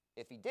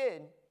 If he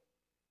did,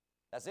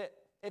 that's it.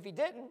 If he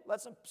didn't,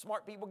 let some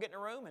smart people get in a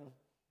room and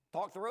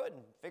talk through it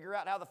and figure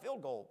out how the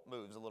field goal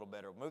moves a little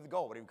bit, or move the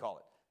goal, whatever you call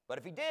it. But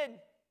if he did,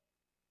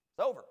 it's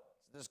over.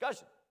 It's a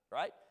discussion,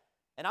 right?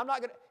 And I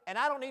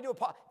don't need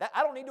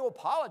to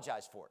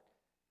apologize for it.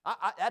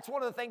 That's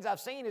one of the things I've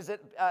seen is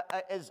that,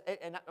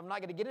 and I'm not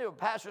going to get into it,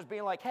 pastors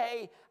being like,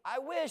 hey, I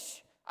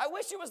wish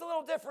it was a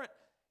little different.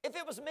 If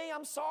it was me,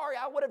 I'm sorry.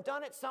 I would have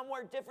done it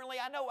somewhere differently.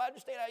 I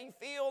understand how you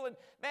feel. And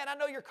man, I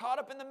know you're caught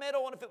up in the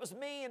middle. And if it was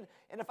me and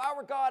if I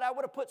were God, I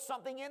would have put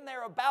something in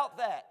there about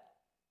that.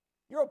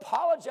 You're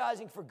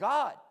apologizing for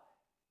God.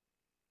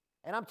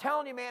 And I'm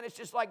telling you, man, it's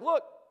just like,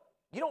 look,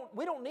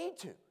 we don't need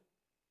to.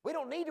 We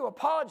don't need to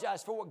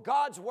apologize for what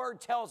God's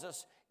word tells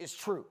us is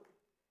true.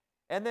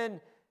 And then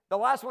the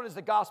last one is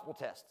the gospel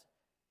test.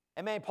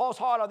 And man, Paul's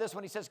hard on this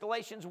one. He says,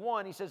 Galatians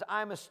 1, he says,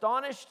 I'm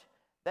astonished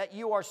that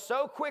you are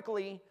so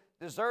quickly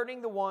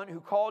deserting the one who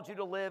called you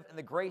to live in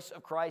the grace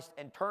of Christ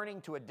and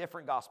turning to a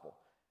different gospel,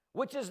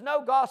 which is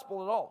no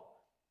gospel at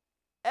all.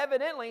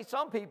 Evidently,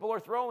 some people are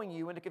throwing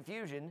you into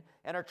confusion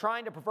and are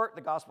trying to pervert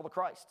the gospel of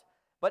Christ.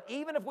 But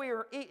even if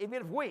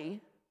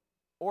we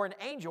or an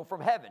angel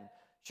from heaven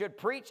should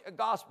preach a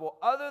gospel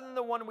other than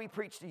the one we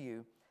preach to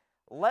you,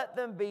 let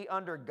them be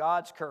under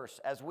God's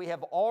curse, as we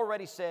have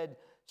already said.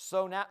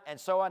 So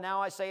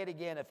now I say it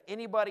again: if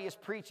anybody is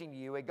preaching to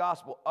you a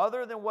gospel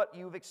other than what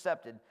you've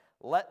accepted,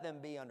 let them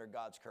be under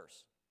God's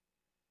curse.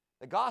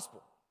 The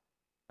gospel.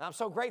 And I'm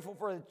so grateful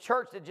for the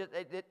church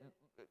that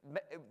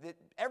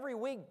every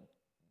week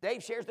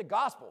Dave shares the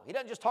gospel. He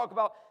doesn't just talk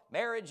about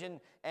marriage and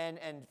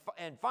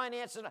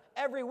finances.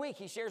 Every week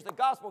he shares the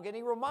gospel. And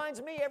he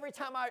reminds me every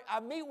time I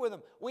meet with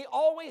him, we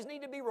always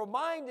need to be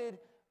reminded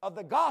of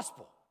the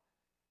gospel.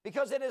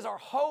 Because it is our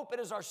hope, it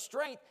is our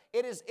strength,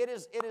 it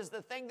is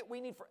the thing that we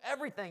need for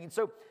everything. And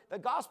so the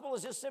gospel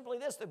is just simply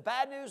this, the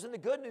bad news and the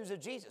good news of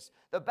Jesus.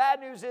 The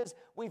bad news is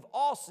we've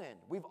all sinned.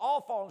 We've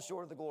all fallen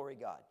short of the glory of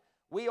God.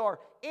 We are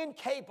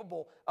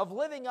incapable of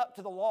living up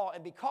to the law,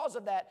 and because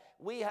of that,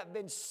 we have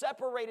been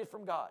separated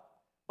from God.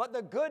 But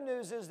the good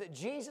news is that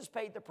Jesus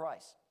paid the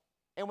price.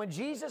 And when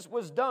Jesus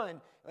was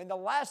done, and the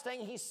last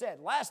thing he said,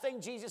 last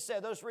thing Jesus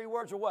said, those 3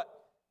 words were what?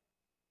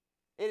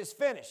 It is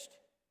finished.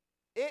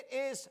 It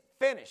is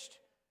finished.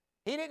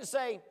 He didn't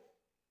say,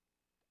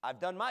 I've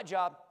done my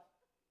job.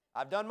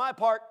 I've done my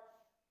part.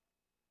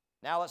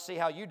 Now let's see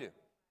how you do.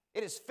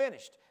 It is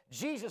finished.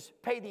 Jesus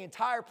paid the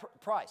entire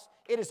price.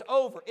 It is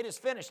over. It is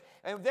finished.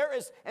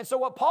 And so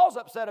what Paul's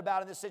upset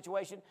about in this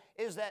situation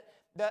is that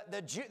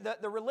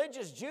the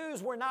religious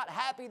Jews were not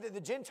happy that the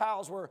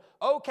Gentiles were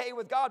okay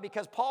with God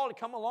because Paul had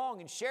come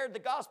along and shared the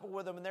gospel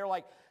with them, and they're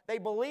like, they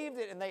believed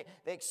it and they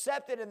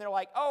accepted it, and they're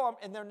like, oh,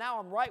 now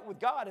I'm right with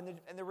God.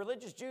 And the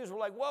religious Jews were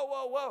like, whoa,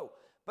 whoa, whoa.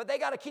 But they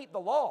got to keep the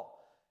law.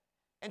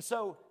 And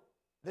so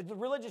the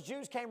religious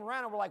Jews came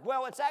around and were like,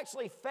 well, it's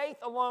actually faith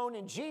alone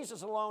in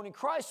Jesus alone in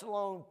Christ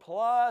alone,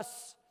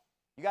 plus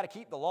you got to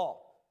keep the law.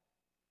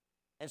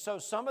 And so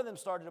some of them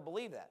started to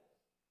believe that.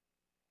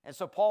 And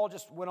so Paul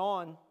just went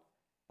on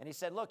and he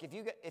said, look, if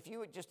you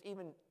would just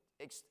even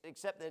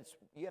accept that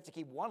you have to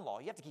keep one law,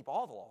 you have to keep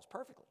all the laws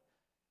perfectly.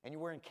 And you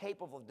were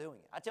incapable of doing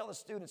it. I tell the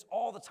students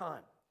all the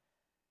time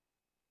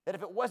that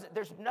if it wasn't,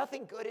 there's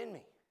nothing good in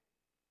me.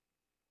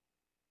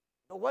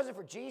 If it wasn't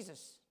for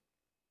Jesus.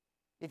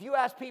 If you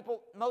ask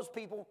people, most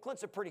people,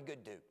 Clint's a pretty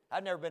good dude.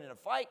 I've never been in a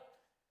fight.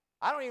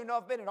 I don't even know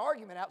if I've been in an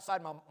argument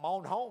outside my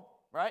own home,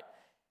 right?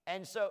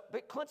 And so,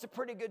 but Clint's a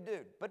pretty good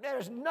dude. But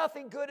there's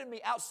nothing good in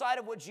me outside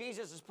of what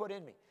Jesus has put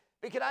in me.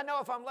 Because I know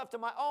if I'm left to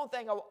my own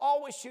thing, I will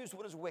always choose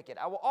what is wicked.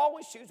 I will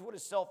always choose what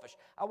is selfish.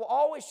 I will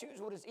always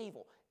choose what is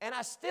evil. And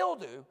I still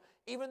do,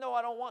 even though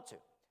I don't want to.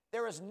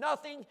 There is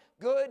nothing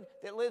good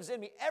that lives in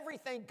me.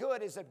 Everything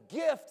good is a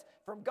gift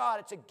from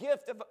God. It's a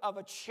gift of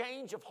a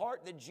change of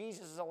heart that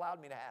Jesus has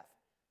allowed me to have.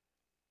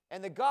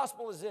 And the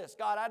gospel is this: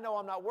 God, I know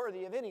I'm not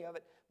worthy of any of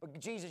it, but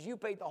Jesus, you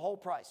paid the whole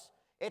price.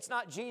 It's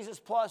not Jesus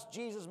plus,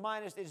 Jesus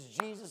minus, it's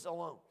Jesus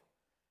alone.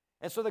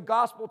 And so the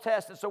gospel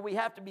test, and so we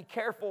have to be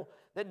careful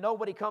that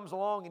nobody comes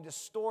along and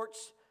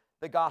distorts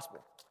the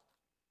gospel.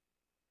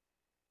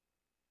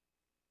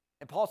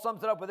 And Paul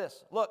sums it up with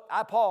this: look,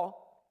 I,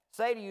 Paul,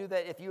 say to you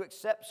that if you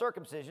accept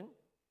circumcision,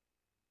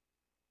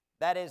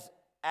 that is,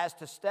 as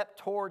to step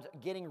towards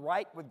getting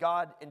right with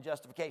God in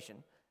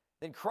justification,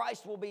 then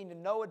Christ will be to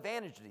no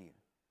advantage to you.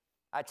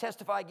 I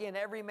testify again,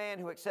 every man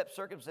who accepts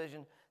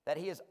circumcision, that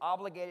he is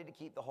obligated to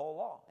keep the whole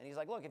law. And he's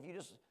like, look,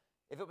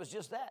 if it was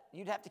just that,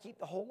 you'd have to keep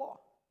the whole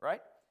law,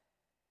 right?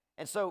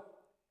 And so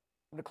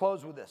I'm going to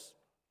close with this.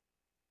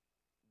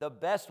 The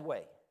best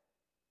way,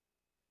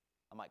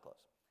 I might close.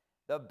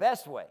 The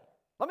best way,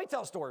 let me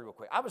tell a story real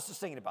quick. I was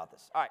just thinking about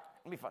this. All right,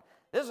 let me find.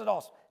 This is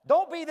awesome.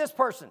 Don't be this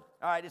person.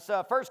 All right, it's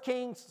 1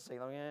 Kings, let's see,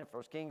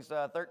 1 Kings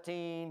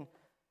 13,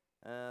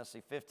 let's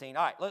see, 15.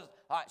 All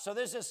right, so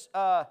there's this,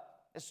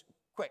 it's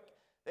quick.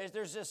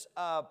 There's this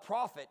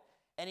prophet,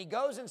 and he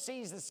goes and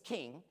sees this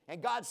king,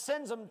 and God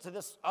sends him to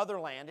this other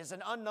land. It's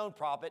an unknown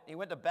prophet. He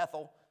went to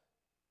Bethel.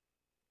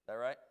 Is that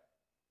right?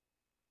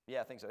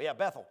 Yeah, I think so. Yeah,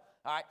 Bethel.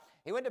 All right.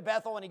 He went to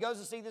Bethel, and he goes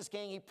to see this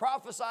king. He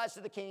prophesies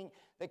to the king.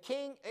 The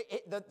king,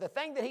 the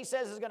thing that he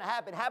says is going to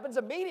happen happens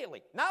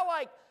immediately. Not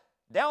like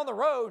down the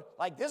road,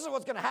 like this is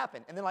what's going to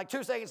happen. And then like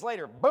 2 seconds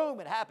later, boom,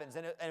 it happens.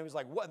 And it was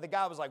like, what? The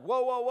guy was like,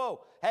 whoa, whoa, whoa.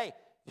 Hey,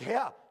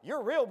 yeah,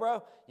 you're real,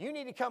 bro. You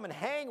need to come and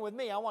hang with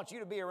me. I want you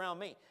to be around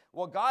me.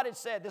 Well, God had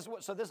said,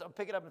 I'll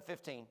pick it up in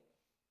 15.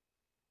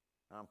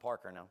 I'm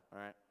Parker now, all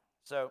right.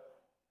 So,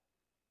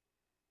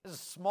 this is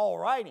small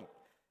writing.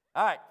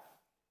 All right.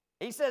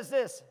 He says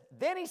this: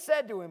 then he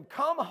said to him,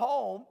 come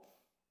home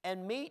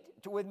and meet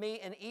with me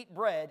and eat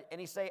bread. And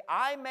he say,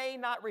 I may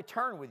not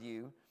return with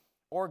you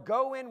or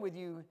go in with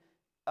you,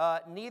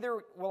 neither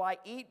will I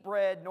eat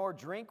bread nor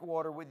drink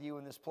water with you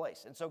in this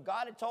place. And so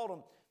God had told him,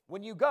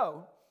 when you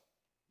go,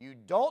 you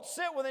don't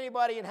sit with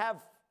anybody and have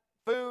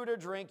food or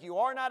drink. You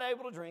are not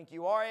able to drink.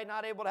 You are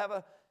not able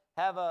to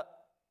have a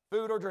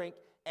food or drink.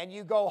 And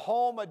you go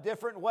home a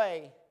different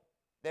way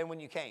than when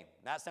you came.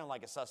 That sounds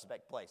like a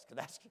suspect place.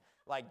 Because that's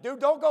like, dude,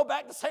 don't go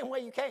back the same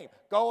way you came.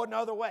 Go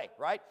another way,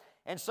 right?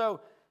 And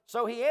so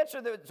he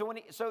answered to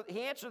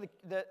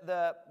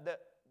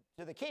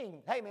the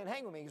king, hey, man,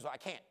 hang with me. He goes, I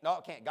can't. No,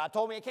 I can't. God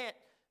told me I can't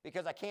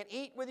because I can't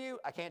eat with you.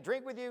 I can't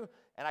drink with you.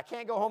 And I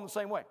can't go home the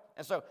same way.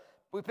 And so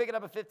we pick it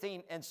up at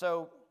 15. And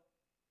so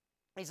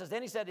he says,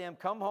 then he said to him,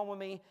 come home with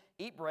me,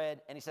 eat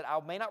bread. And he said, I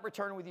may not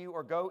return with you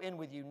or go in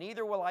with you.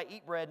 Neither will I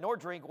eat bread nor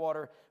drink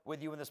water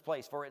with you in this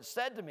place. For it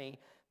said to me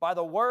by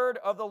the word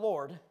of the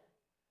Lord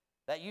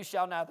that you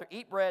shall neither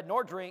eat bread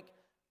nor drink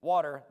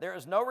water. There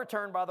is no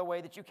return by the way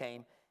that you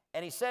came.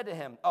 And he said to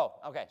him, so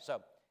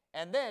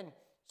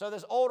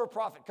this older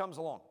prophet comes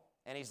along.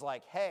 And he's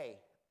like, hey,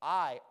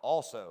 I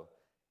also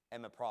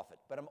am a prophet,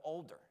 but I'm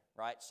older,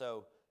 right?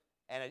 So,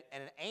 and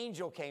an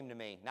angel came to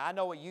me. Now, I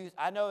know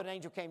an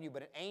angel came to you,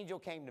 but an angel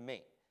came to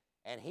me.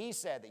 And he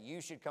said that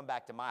you should come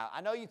back to my house.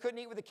 I know you couldn't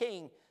eat with the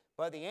king,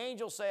 but the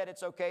angel said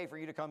it's okay for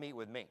you to come eat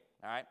with me.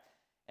 All right?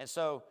 And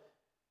so,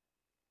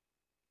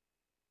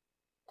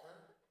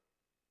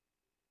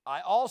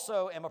 I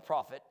also am a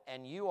prophet,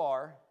 and you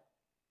are,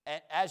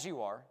 as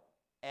you are.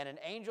 And an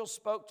angel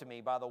spoke to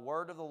me by the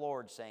word of the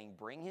Lord, saying,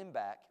 bring him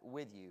back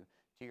with you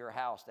to your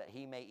house, that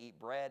he may eat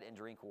bread and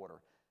drink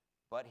water.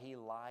 But he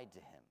lied to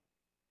him.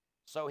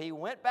 So he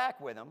went back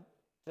with him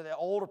to the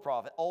older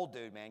prophet. Old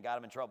dude, man, got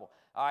him in trouble.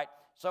 All right,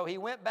 so he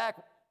went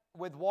back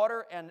with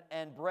water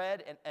and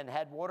bread and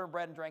had water and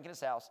bread and drank in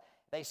his house.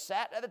 They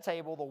sat at the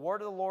table. The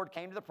word of the Lord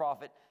came to the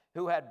prophet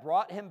who had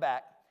brought him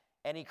back,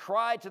 and he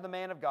cried to the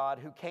man of God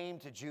who came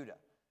to Judah.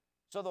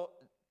 So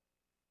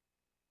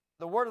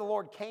the word of the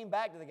Lord came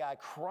back to the guy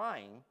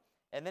crying,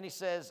 and then he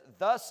says,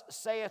 thus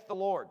saith the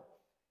Lord,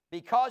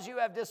 because you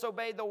have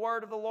disobeyed the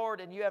word of the Lord,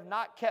 and you have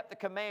not kept the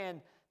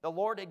command the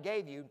Lord had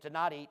gave you to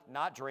not eat,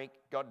 not drink,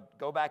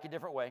 go back a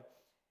different way,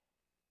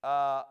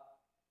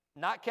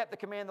 not kept the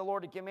command the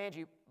Lord had commanded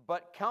you,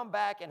 but come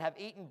back and have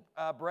eaten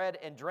bread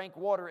and drank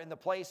water in the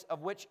place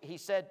of which he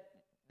said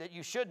that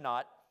you should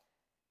not,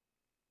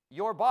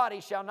 your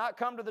body shall not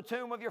come to the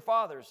tomb of your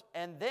fathers.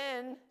 And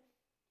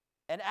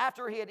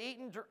after he had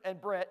eaten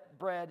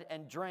bread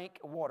and drank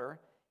water,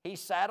 he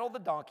saddled the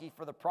donkey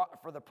for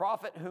the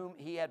prophet whom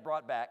he had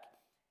brought back,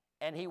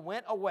 and he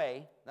went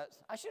away.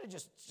 I should have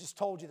just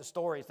told you the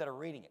story instead of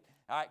reading it,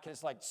 all right, because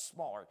it's like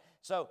smaller.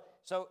 So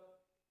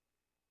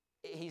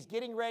he's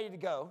getting ready to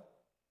go,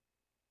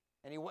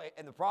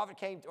 and the prophet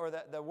came, or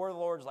the word of the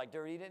Lord is like,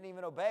 dude, he didn't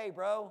even obey,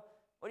 bro.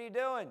 What are you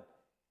doing?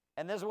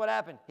 And this is what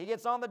happened. He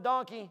gets on the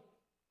donkey.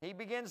 He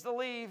begins to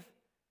leave.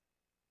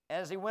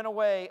 As he went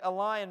away, a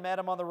lion met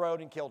him on the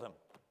road and killed him.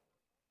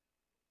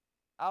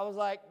 I was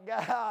like,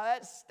 God,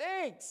 that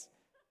stinks.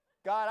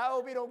 God, I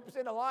hope you don't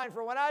send a lion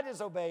for when I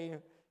disobey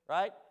you,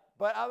 right?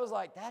 But I was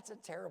like, that's a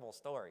terrible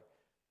story.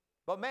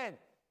 But man,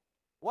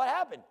 what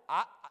happened?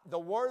 The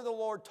word of the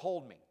Lord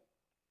told me.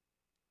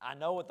 I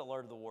know what the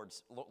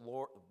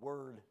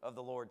word of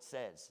the Lord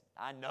says.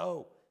 I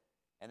know.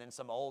 And then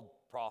some old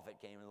prophet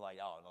came and was like,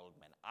 oh, no,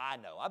 man, I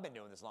know. I've been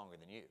doing this longer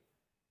than you.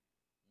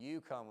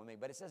 You come with me.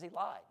 But it says he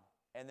lied.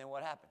 And then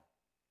what happened?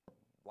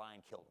 Lion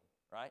killed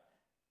him, right?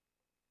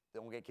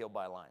 Don't get killed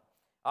by a lion.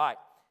 All right.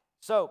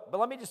 So, but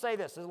let me just say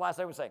this. This is the last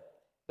thing I would say.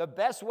 The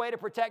best way to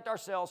protect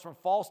ourselves from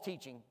false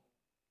teaching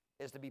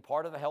is to be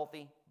part of a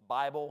healthy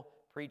Bible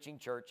preaching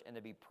church and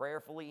to be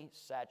prayerfully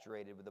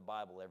saturated with the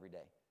Bible every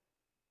day.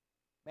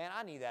 Man,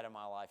 I need that in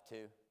my life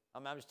too.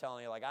 I'm just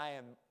telling you, like I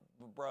am,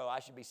 bro, I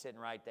should be sitting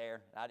right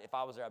there. If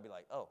I was there, I'd be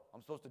like, oh,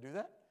 I'm supposed to do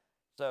that?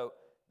 So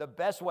the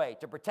best way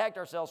to protect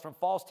ourselves from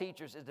false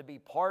teachers is to be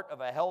part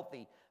of a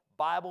healthy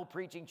Bible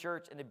preaching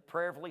church and to be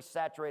prayerfully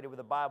saturated with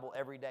the Bible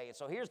every day. And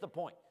so here's the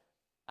point.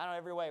 I know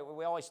every way,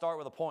 we always start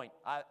with a point.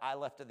 I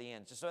left to the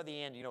end. Just so at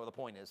the end, you know what the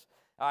point is.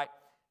 All right.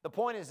 The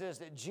point is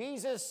that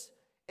Jesus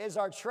is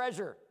our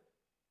treasure.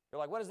 You're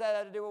like, what does that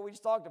have to do with what we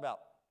just talked about?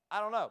 I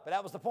don't know, but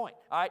that was the point.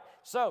 All right.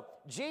 So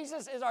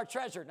Jesus is our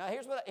treasure. Now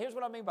here's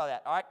what I mean by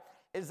that. All right.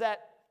 Is that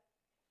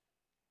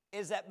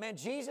man,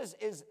 Jesus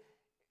is,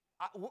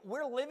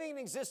 we're living and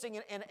existing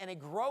in a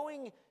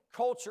growing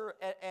culture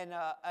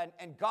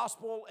and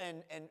gospel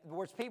and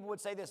where people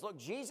would say this, look,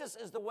 Jesus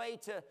is the way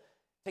to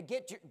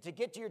get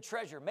to your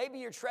treasure. Maybe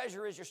your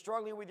treasure is you're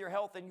struggling with your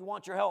health and you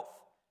want your health.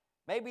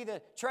 Maybe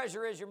the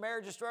treasure is your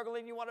marriage is struggling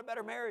and you want a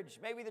better marriage.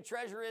 Maybe the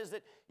treasure is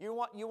that you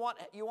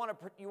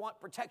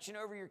want protection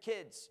over your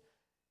kids.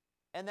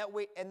 And that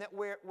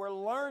we're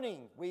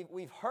learning.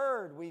 We've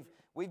heard,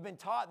 we've been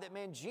taught that,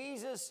 man,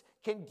 Jesus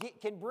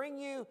can bring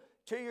you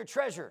to your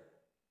treasure.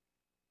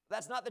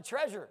 That's not the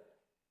treasure.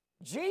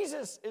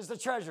 Jesus is the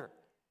treasure.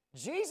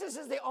 Jesus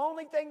is the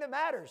only thing that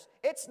matters.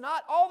 It's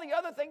not all the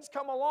other things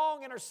come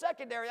along and are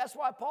secondary. That's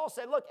why Paul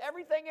said, look,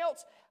 everything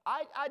else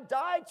I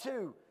died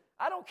to.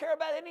 I don't care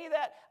about any of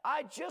that.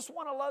 I just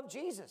want to love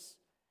Jesus.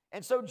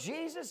 And so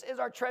Jesus is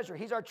our treasure.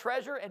 He's our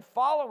treasure, and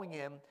following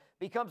him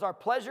becomes our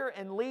pleasure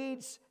and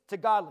leads to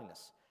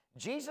godliness.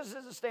 Jesus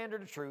is the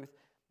standard of truth.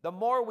 The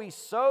more we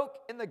soak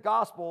in the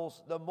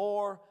Gospels, the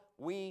more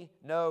we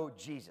know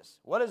Jesus.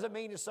 What does it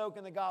mean to soak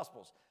in the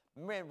Gospels?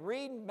 Man,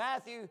 reading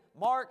Matthew,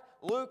 Mark,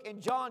 Luke, and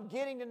John,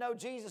 getting to know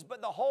Jesus,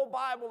 but the whole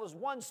Bible is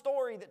one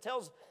story that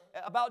tells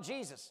about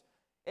Jesus.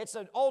 It's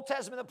an Old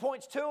Testament that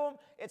points to him.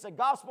 It's a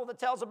gospel that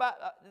tells about,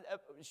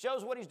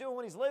 shows what he's doing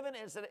when he's living.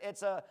 It's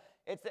the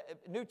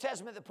New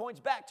Testament that points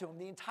back to him.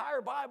 The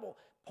entire Bible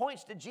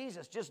points to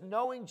Jesus, just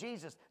knowing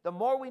Jesus. The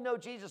more we know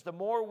Jesus, the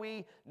more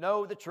we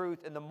know the truth,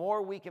 and the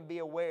more we can be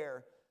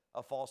aware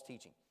of false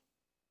teaching.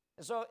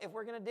 And so if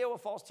we're going to deal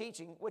with false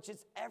teaching, which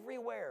is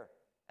everywhere,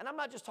 and I'm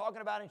not just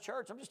talking about in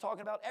church, I'm just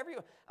talking about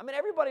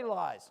everybody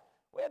lies.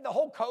 We had the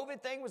whole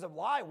COVID thing was a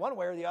lie one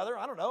way or the other.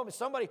 I don't know.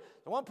 I mean,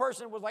 one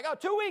person was like, oh,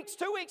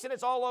 2 weeks, and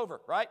it's all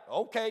over, right?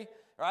 Okay,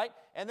 right?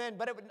 And then,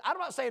 I'm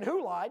not saying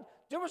who lied.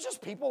 There was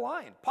just people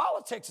lying.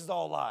 Politics is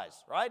all lies,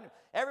 right?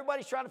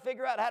 Everybody's trying to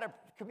figure out how to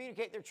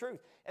communicate their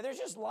truth. And there's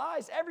just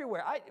lies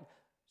everywhere.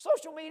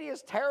 Social media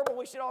is terrible.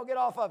 We should all get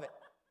off of it.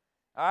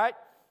 All right?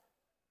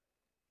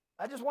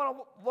 I just want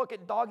to look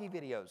at doggy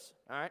videos.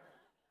 All right?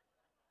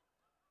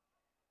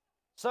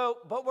 So,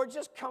 but we're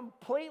just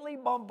completely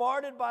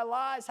bombarded by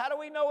lies. How do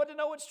we know what to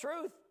know what's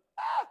truth?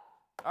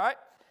 All right?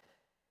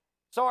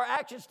 So our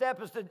action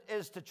step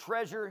is to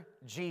treasure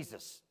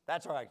Jesus.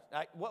 That's right.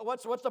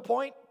 What's the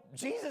point?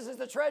 Jesus is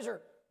the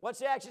treasure. What's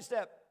the action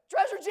step?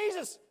 Treasure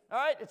Jesus. All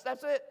right?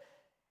 That's it.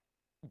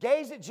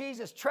 Gaze at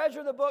Jesus.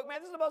 Treasure the book. Man,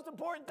 this is the most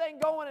important thing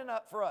going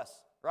for us,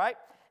 right?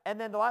 And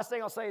then the last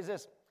thing I'll say is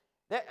this.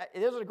 This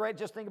is a great,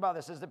 just think about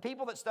this, is the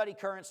people that study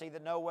currency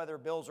that know whether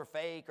bills are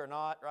fake or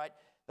not, right?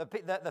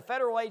 The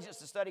federal agents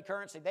that study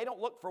currency, they don't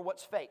look for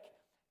what's fake.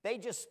 They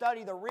just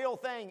study the real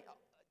thing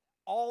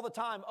all the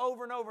time,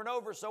 over and over and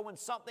over. So when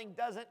something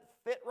doesn't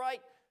fit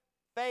right,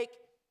 fake,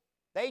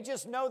 they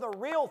just know the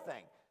real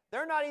thing.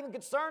 They're not even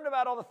concerned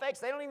about all the fakes.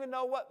 They don't even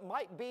know what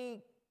might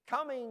be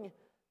coming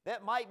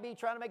that might be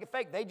trying to make it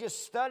fake. They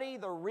just study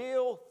the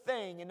real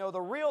thing and know the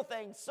real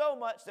thing so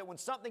much that when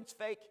something's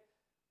fake,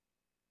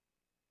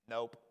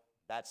 nope,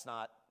 that's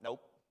not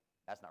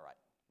right,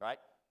 right?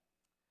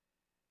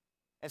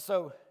 And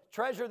so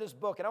treasure this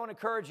book. And I want to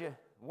encourage you,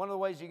 one of the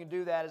ways you can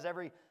do that is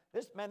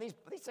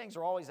these things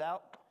are always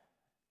out.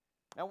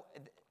 Now,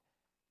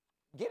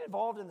 get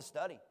involved in the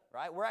study,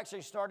 right? We're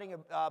actually starting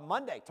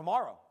Monday,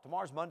 tomorrow.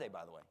 Tomorrow's Monday,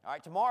 by the way. All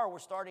right, tomorrow we're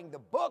starting the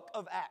book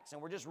of Acts,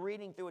 and we're just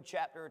reading through a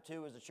chapter or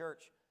two as a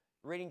church,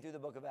 reading through the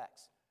book of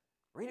Acts.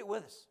 Read it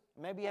with us.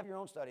 Maybe you have your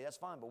own study, that's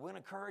fine, but we're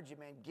going to encourage you,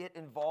 man, get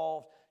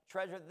involved.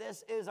 Treasure,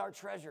 this is our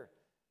treasure.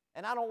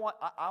 And I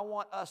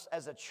want us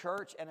as a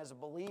church and as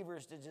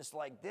believers to just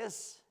like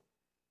this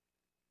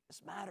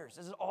matters.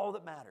 This is all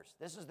that matters.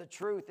 This is the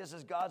truth. This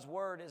is God's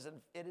word.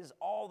 It is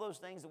all those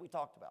things that we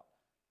talked about.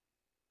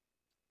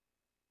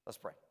 Let's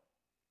pray.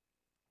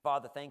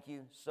 Father, thank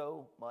you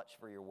so much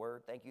for your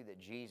word. Thank you that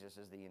Jesus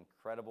is the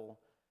incredible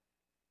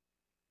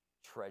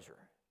treasure,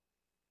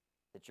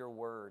 that your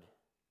word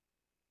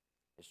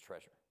is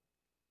treasure.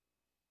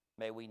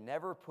 May we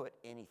never put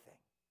anything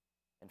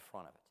in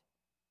front of it.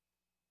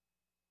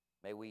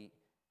 May we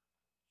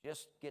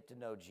just get to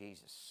know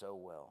Jesus so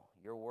well,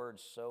 your word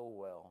so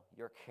well,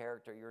 your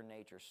character, your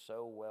nature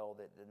so well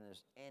that then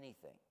there's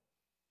anything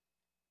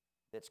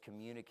that's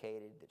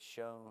communicated, that's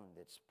shown,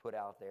 that's put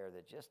out there that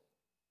it's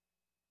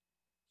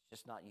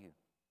just not you,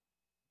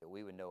 that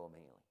we would know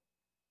immediately.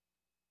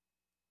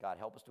 God,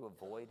 help us to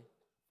avoid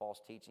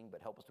false teaching,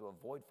 but help us to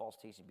avoid false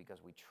teaching because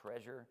we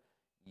treasure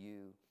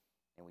you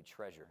and we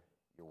treasure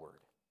your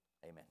word.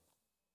 Amen.